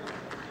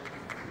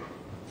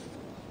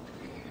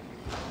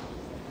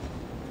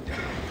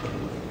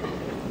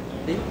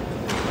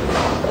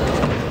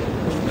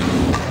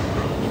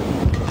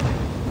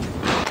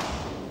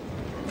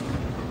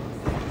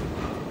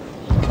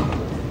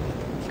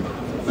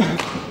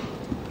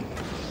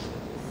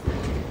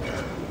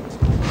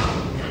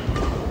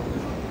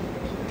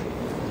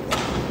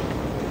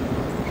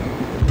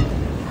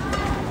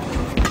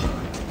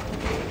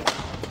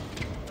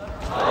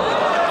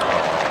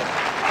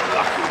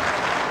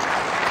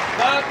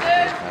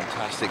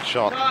 Fantastic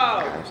shot,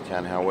 as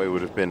Tian Houwei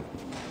would have been.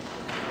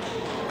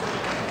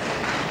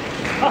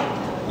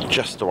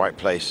 Just the right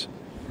place.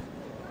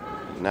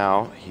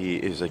 Now he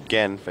is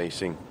again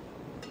facing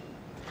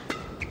a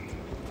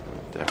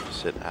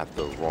deficit at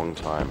the wrong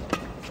time.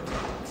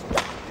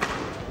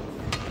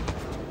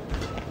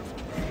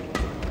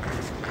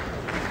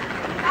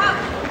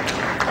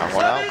 That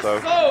one out though.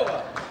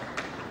 Over.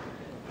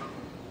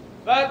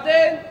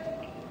 13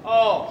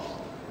 all.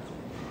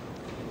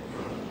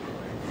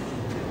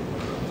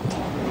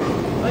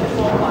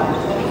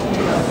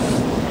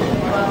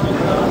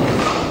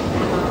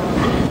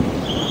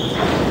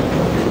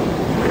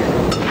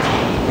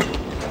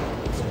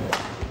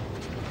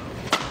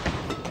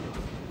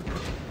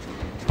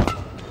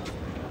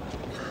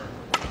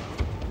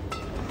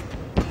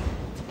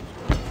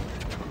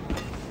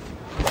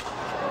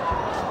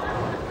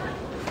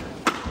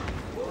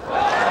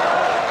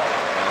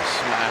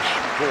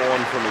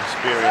 Born from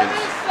experience.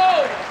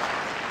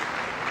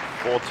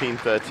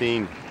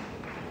 14-13.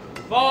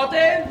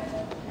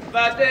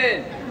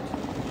 14-13.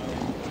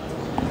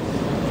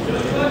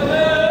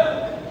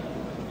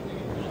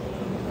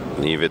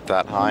 Leave it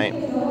that high.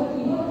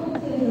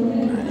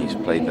 And he's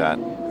played that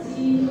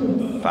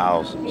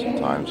thousands of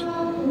times.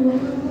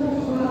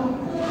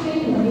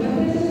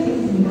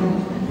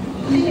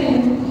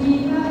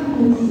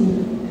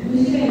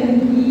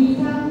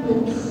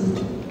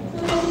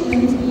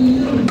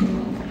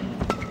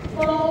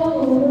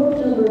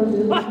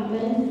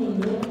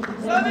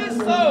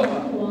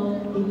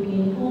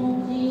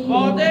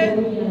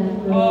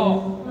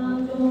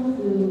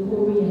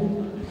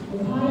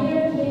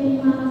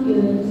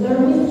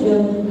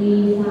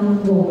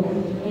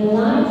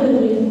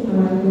 Superseries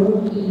are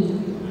Group E.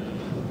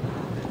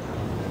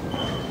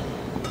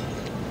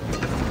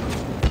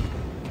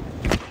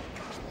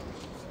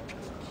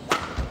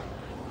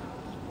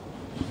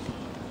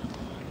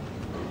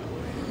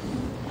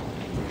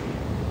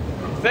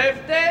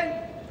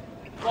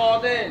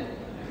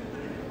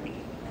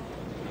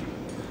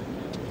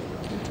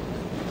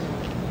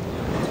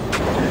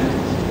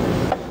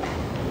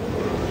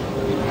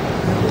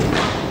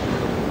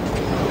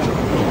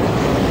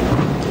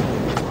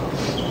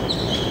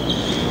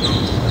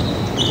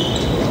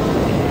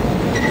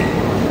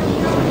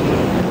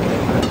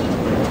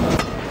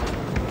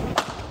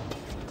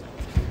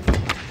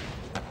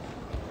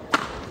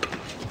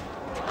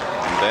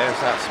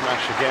 That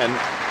smash again.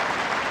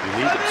 You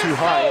leave it too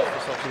high for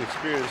such an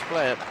experienced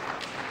player.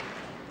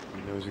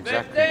 He knows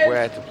exactly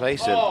where to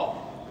place it.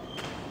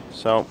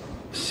 So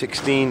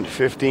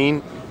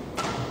 16-15.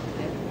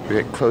 We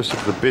get closer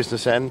to the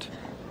business end.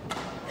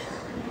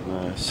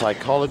 The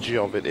psychology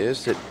of it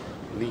is that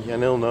Lee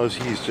Hyun-il knows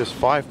he's just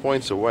 5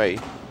 points away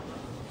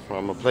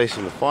from a place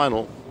in the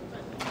final,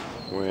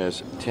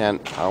 whereas Tian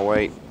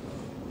Houwei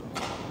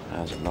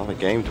has another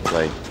game to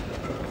play.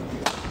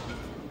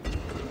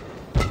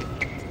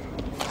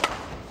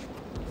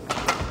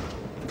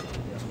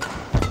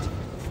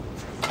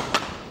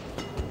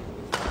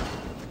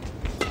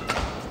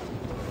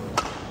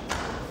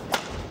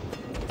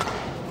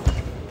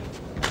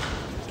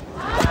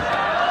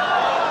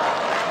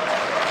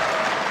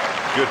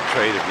 Good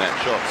trade of net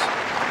shots.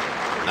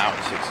 Now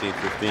it's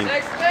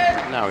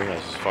 16-15. Now he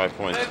has 5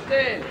 points.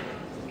 15.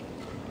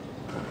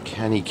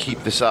 Can he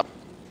keep this up?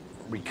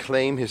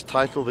 Reclaim his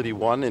title that he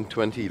won in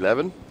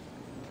 2011?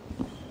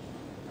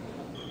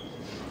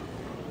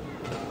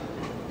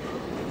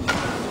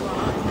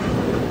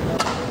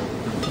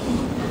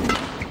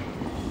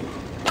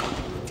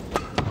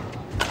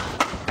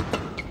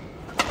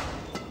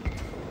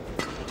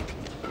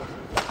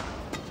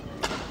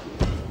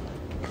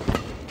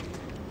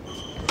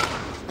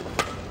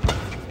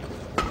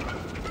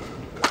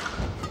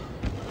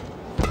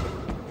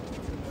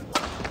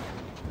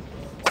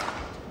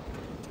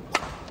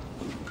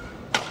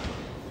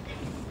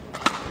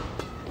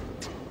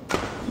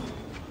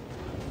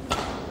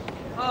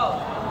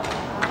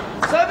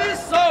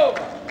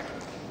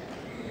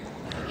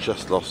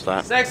 Just lost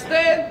that. 16.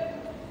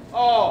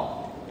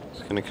 Oh.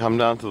 It's going to come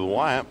down to the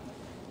wire.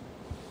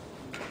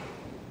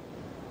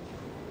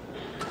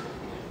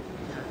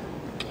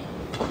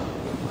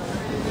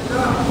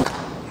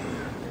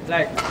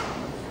 Like.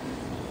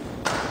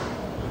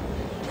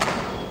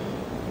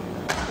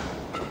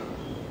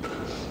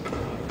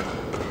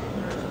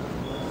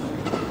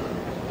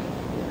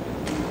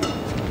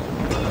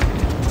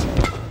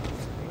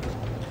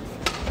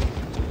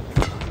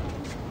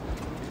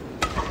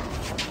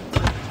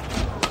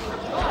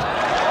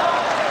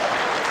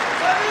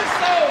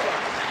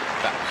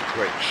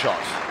 Shot.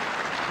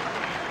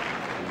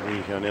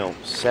 Lee Hyun-il,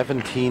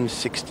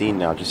 17-16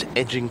 now, just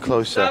edging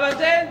closer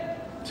 17.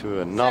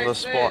 to another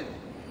 16. spot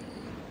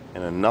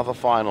in another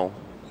final.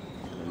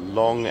 A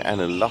long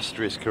and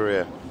illustrious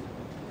career.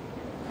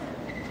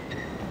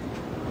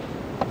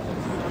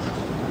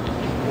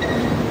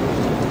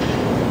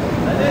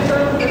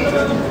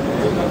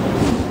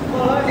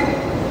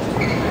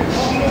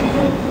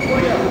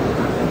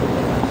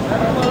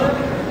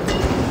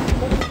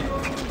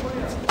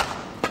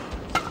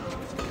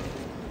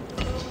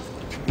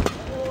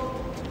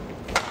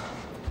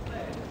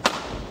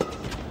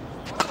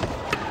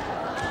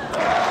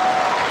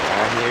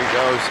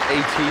 Goes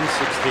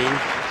 18-16.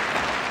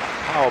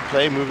 Power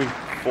play moving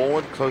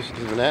forward closer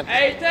to the net.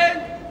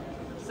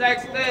 18.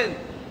 16.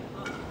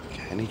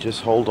 Can he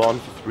just hold on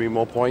for 3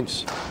 more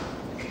points?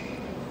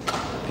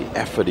 The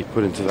effort he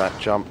put into that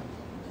jump.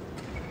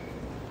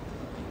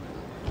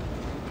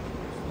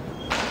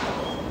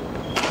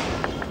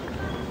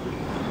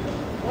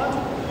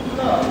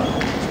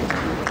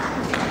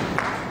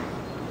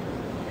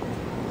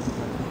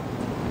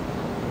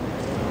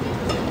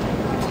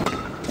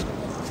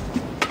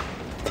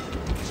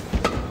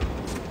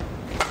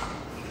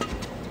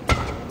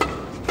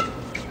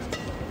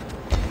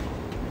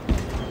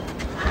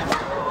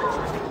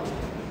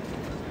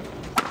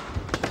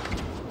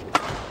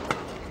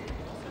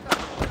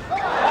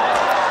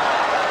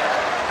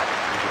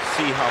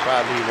 How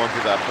badly he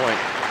wanted that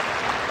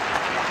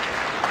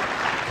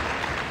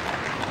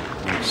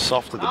point.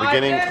 Soft at the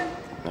beginning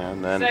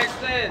and then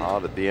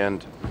hard at the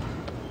end.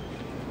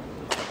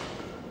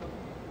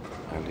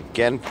 And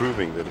again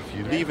proving that if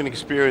you leave an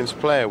experienced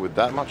player with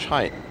that much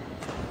height,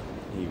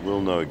 he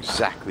will know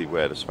exactly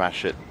where to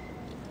smash it.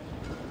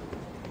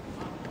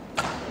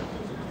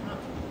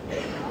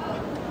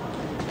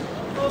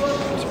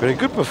 It's been a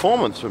good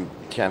performance from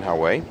Tian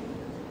Houwei.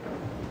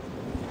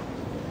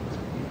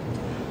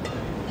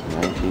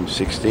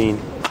 19-16.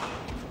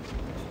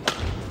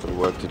 Got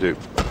work to do.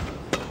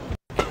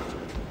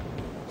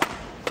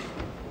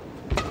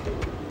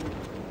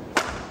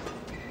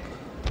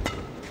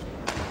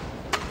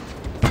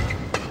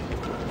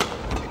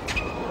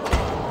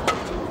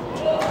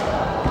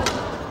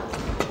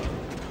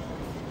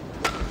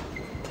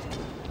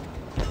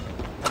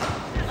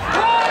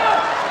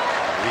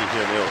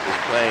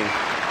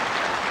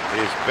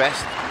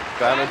 best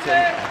badminton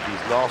at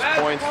these last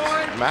points.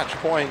 Match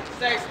point.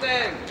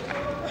 16.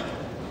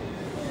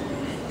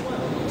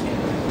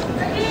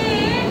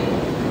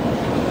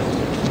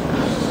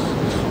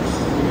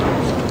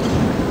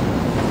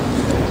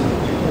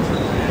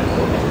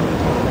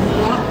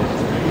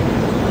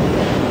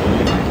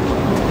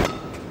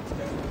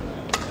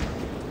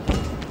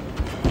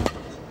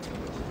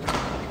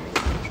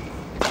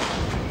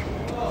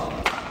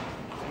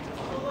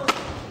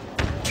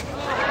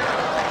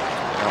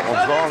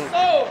 Wrong.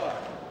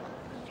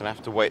 Gonna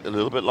have to wait a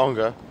little bit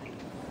longer.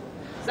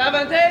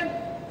 17,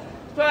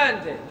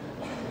 20.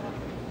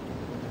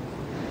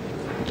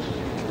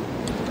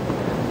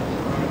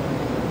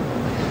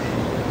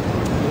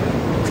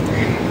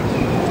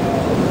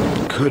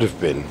 Could have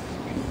been.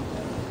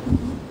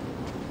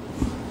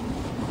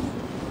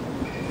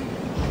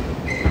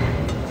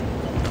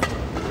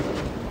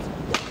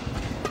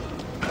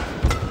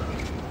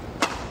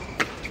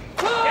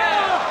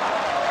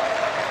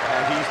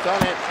 And he's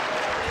done it.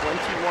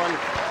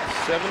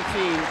 21-17.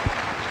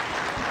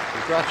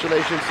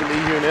 Congratulations to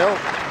Hyun.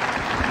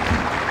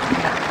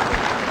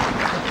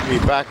 Be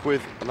back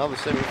with another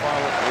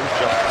semi-final in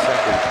just a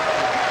second.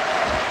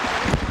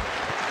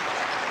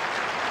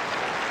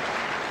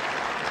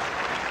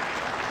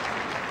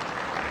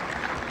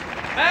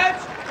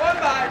 Match won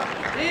by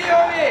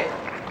Houwei.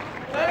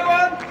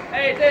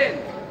 21-18,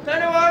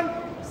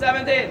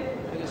 21-17.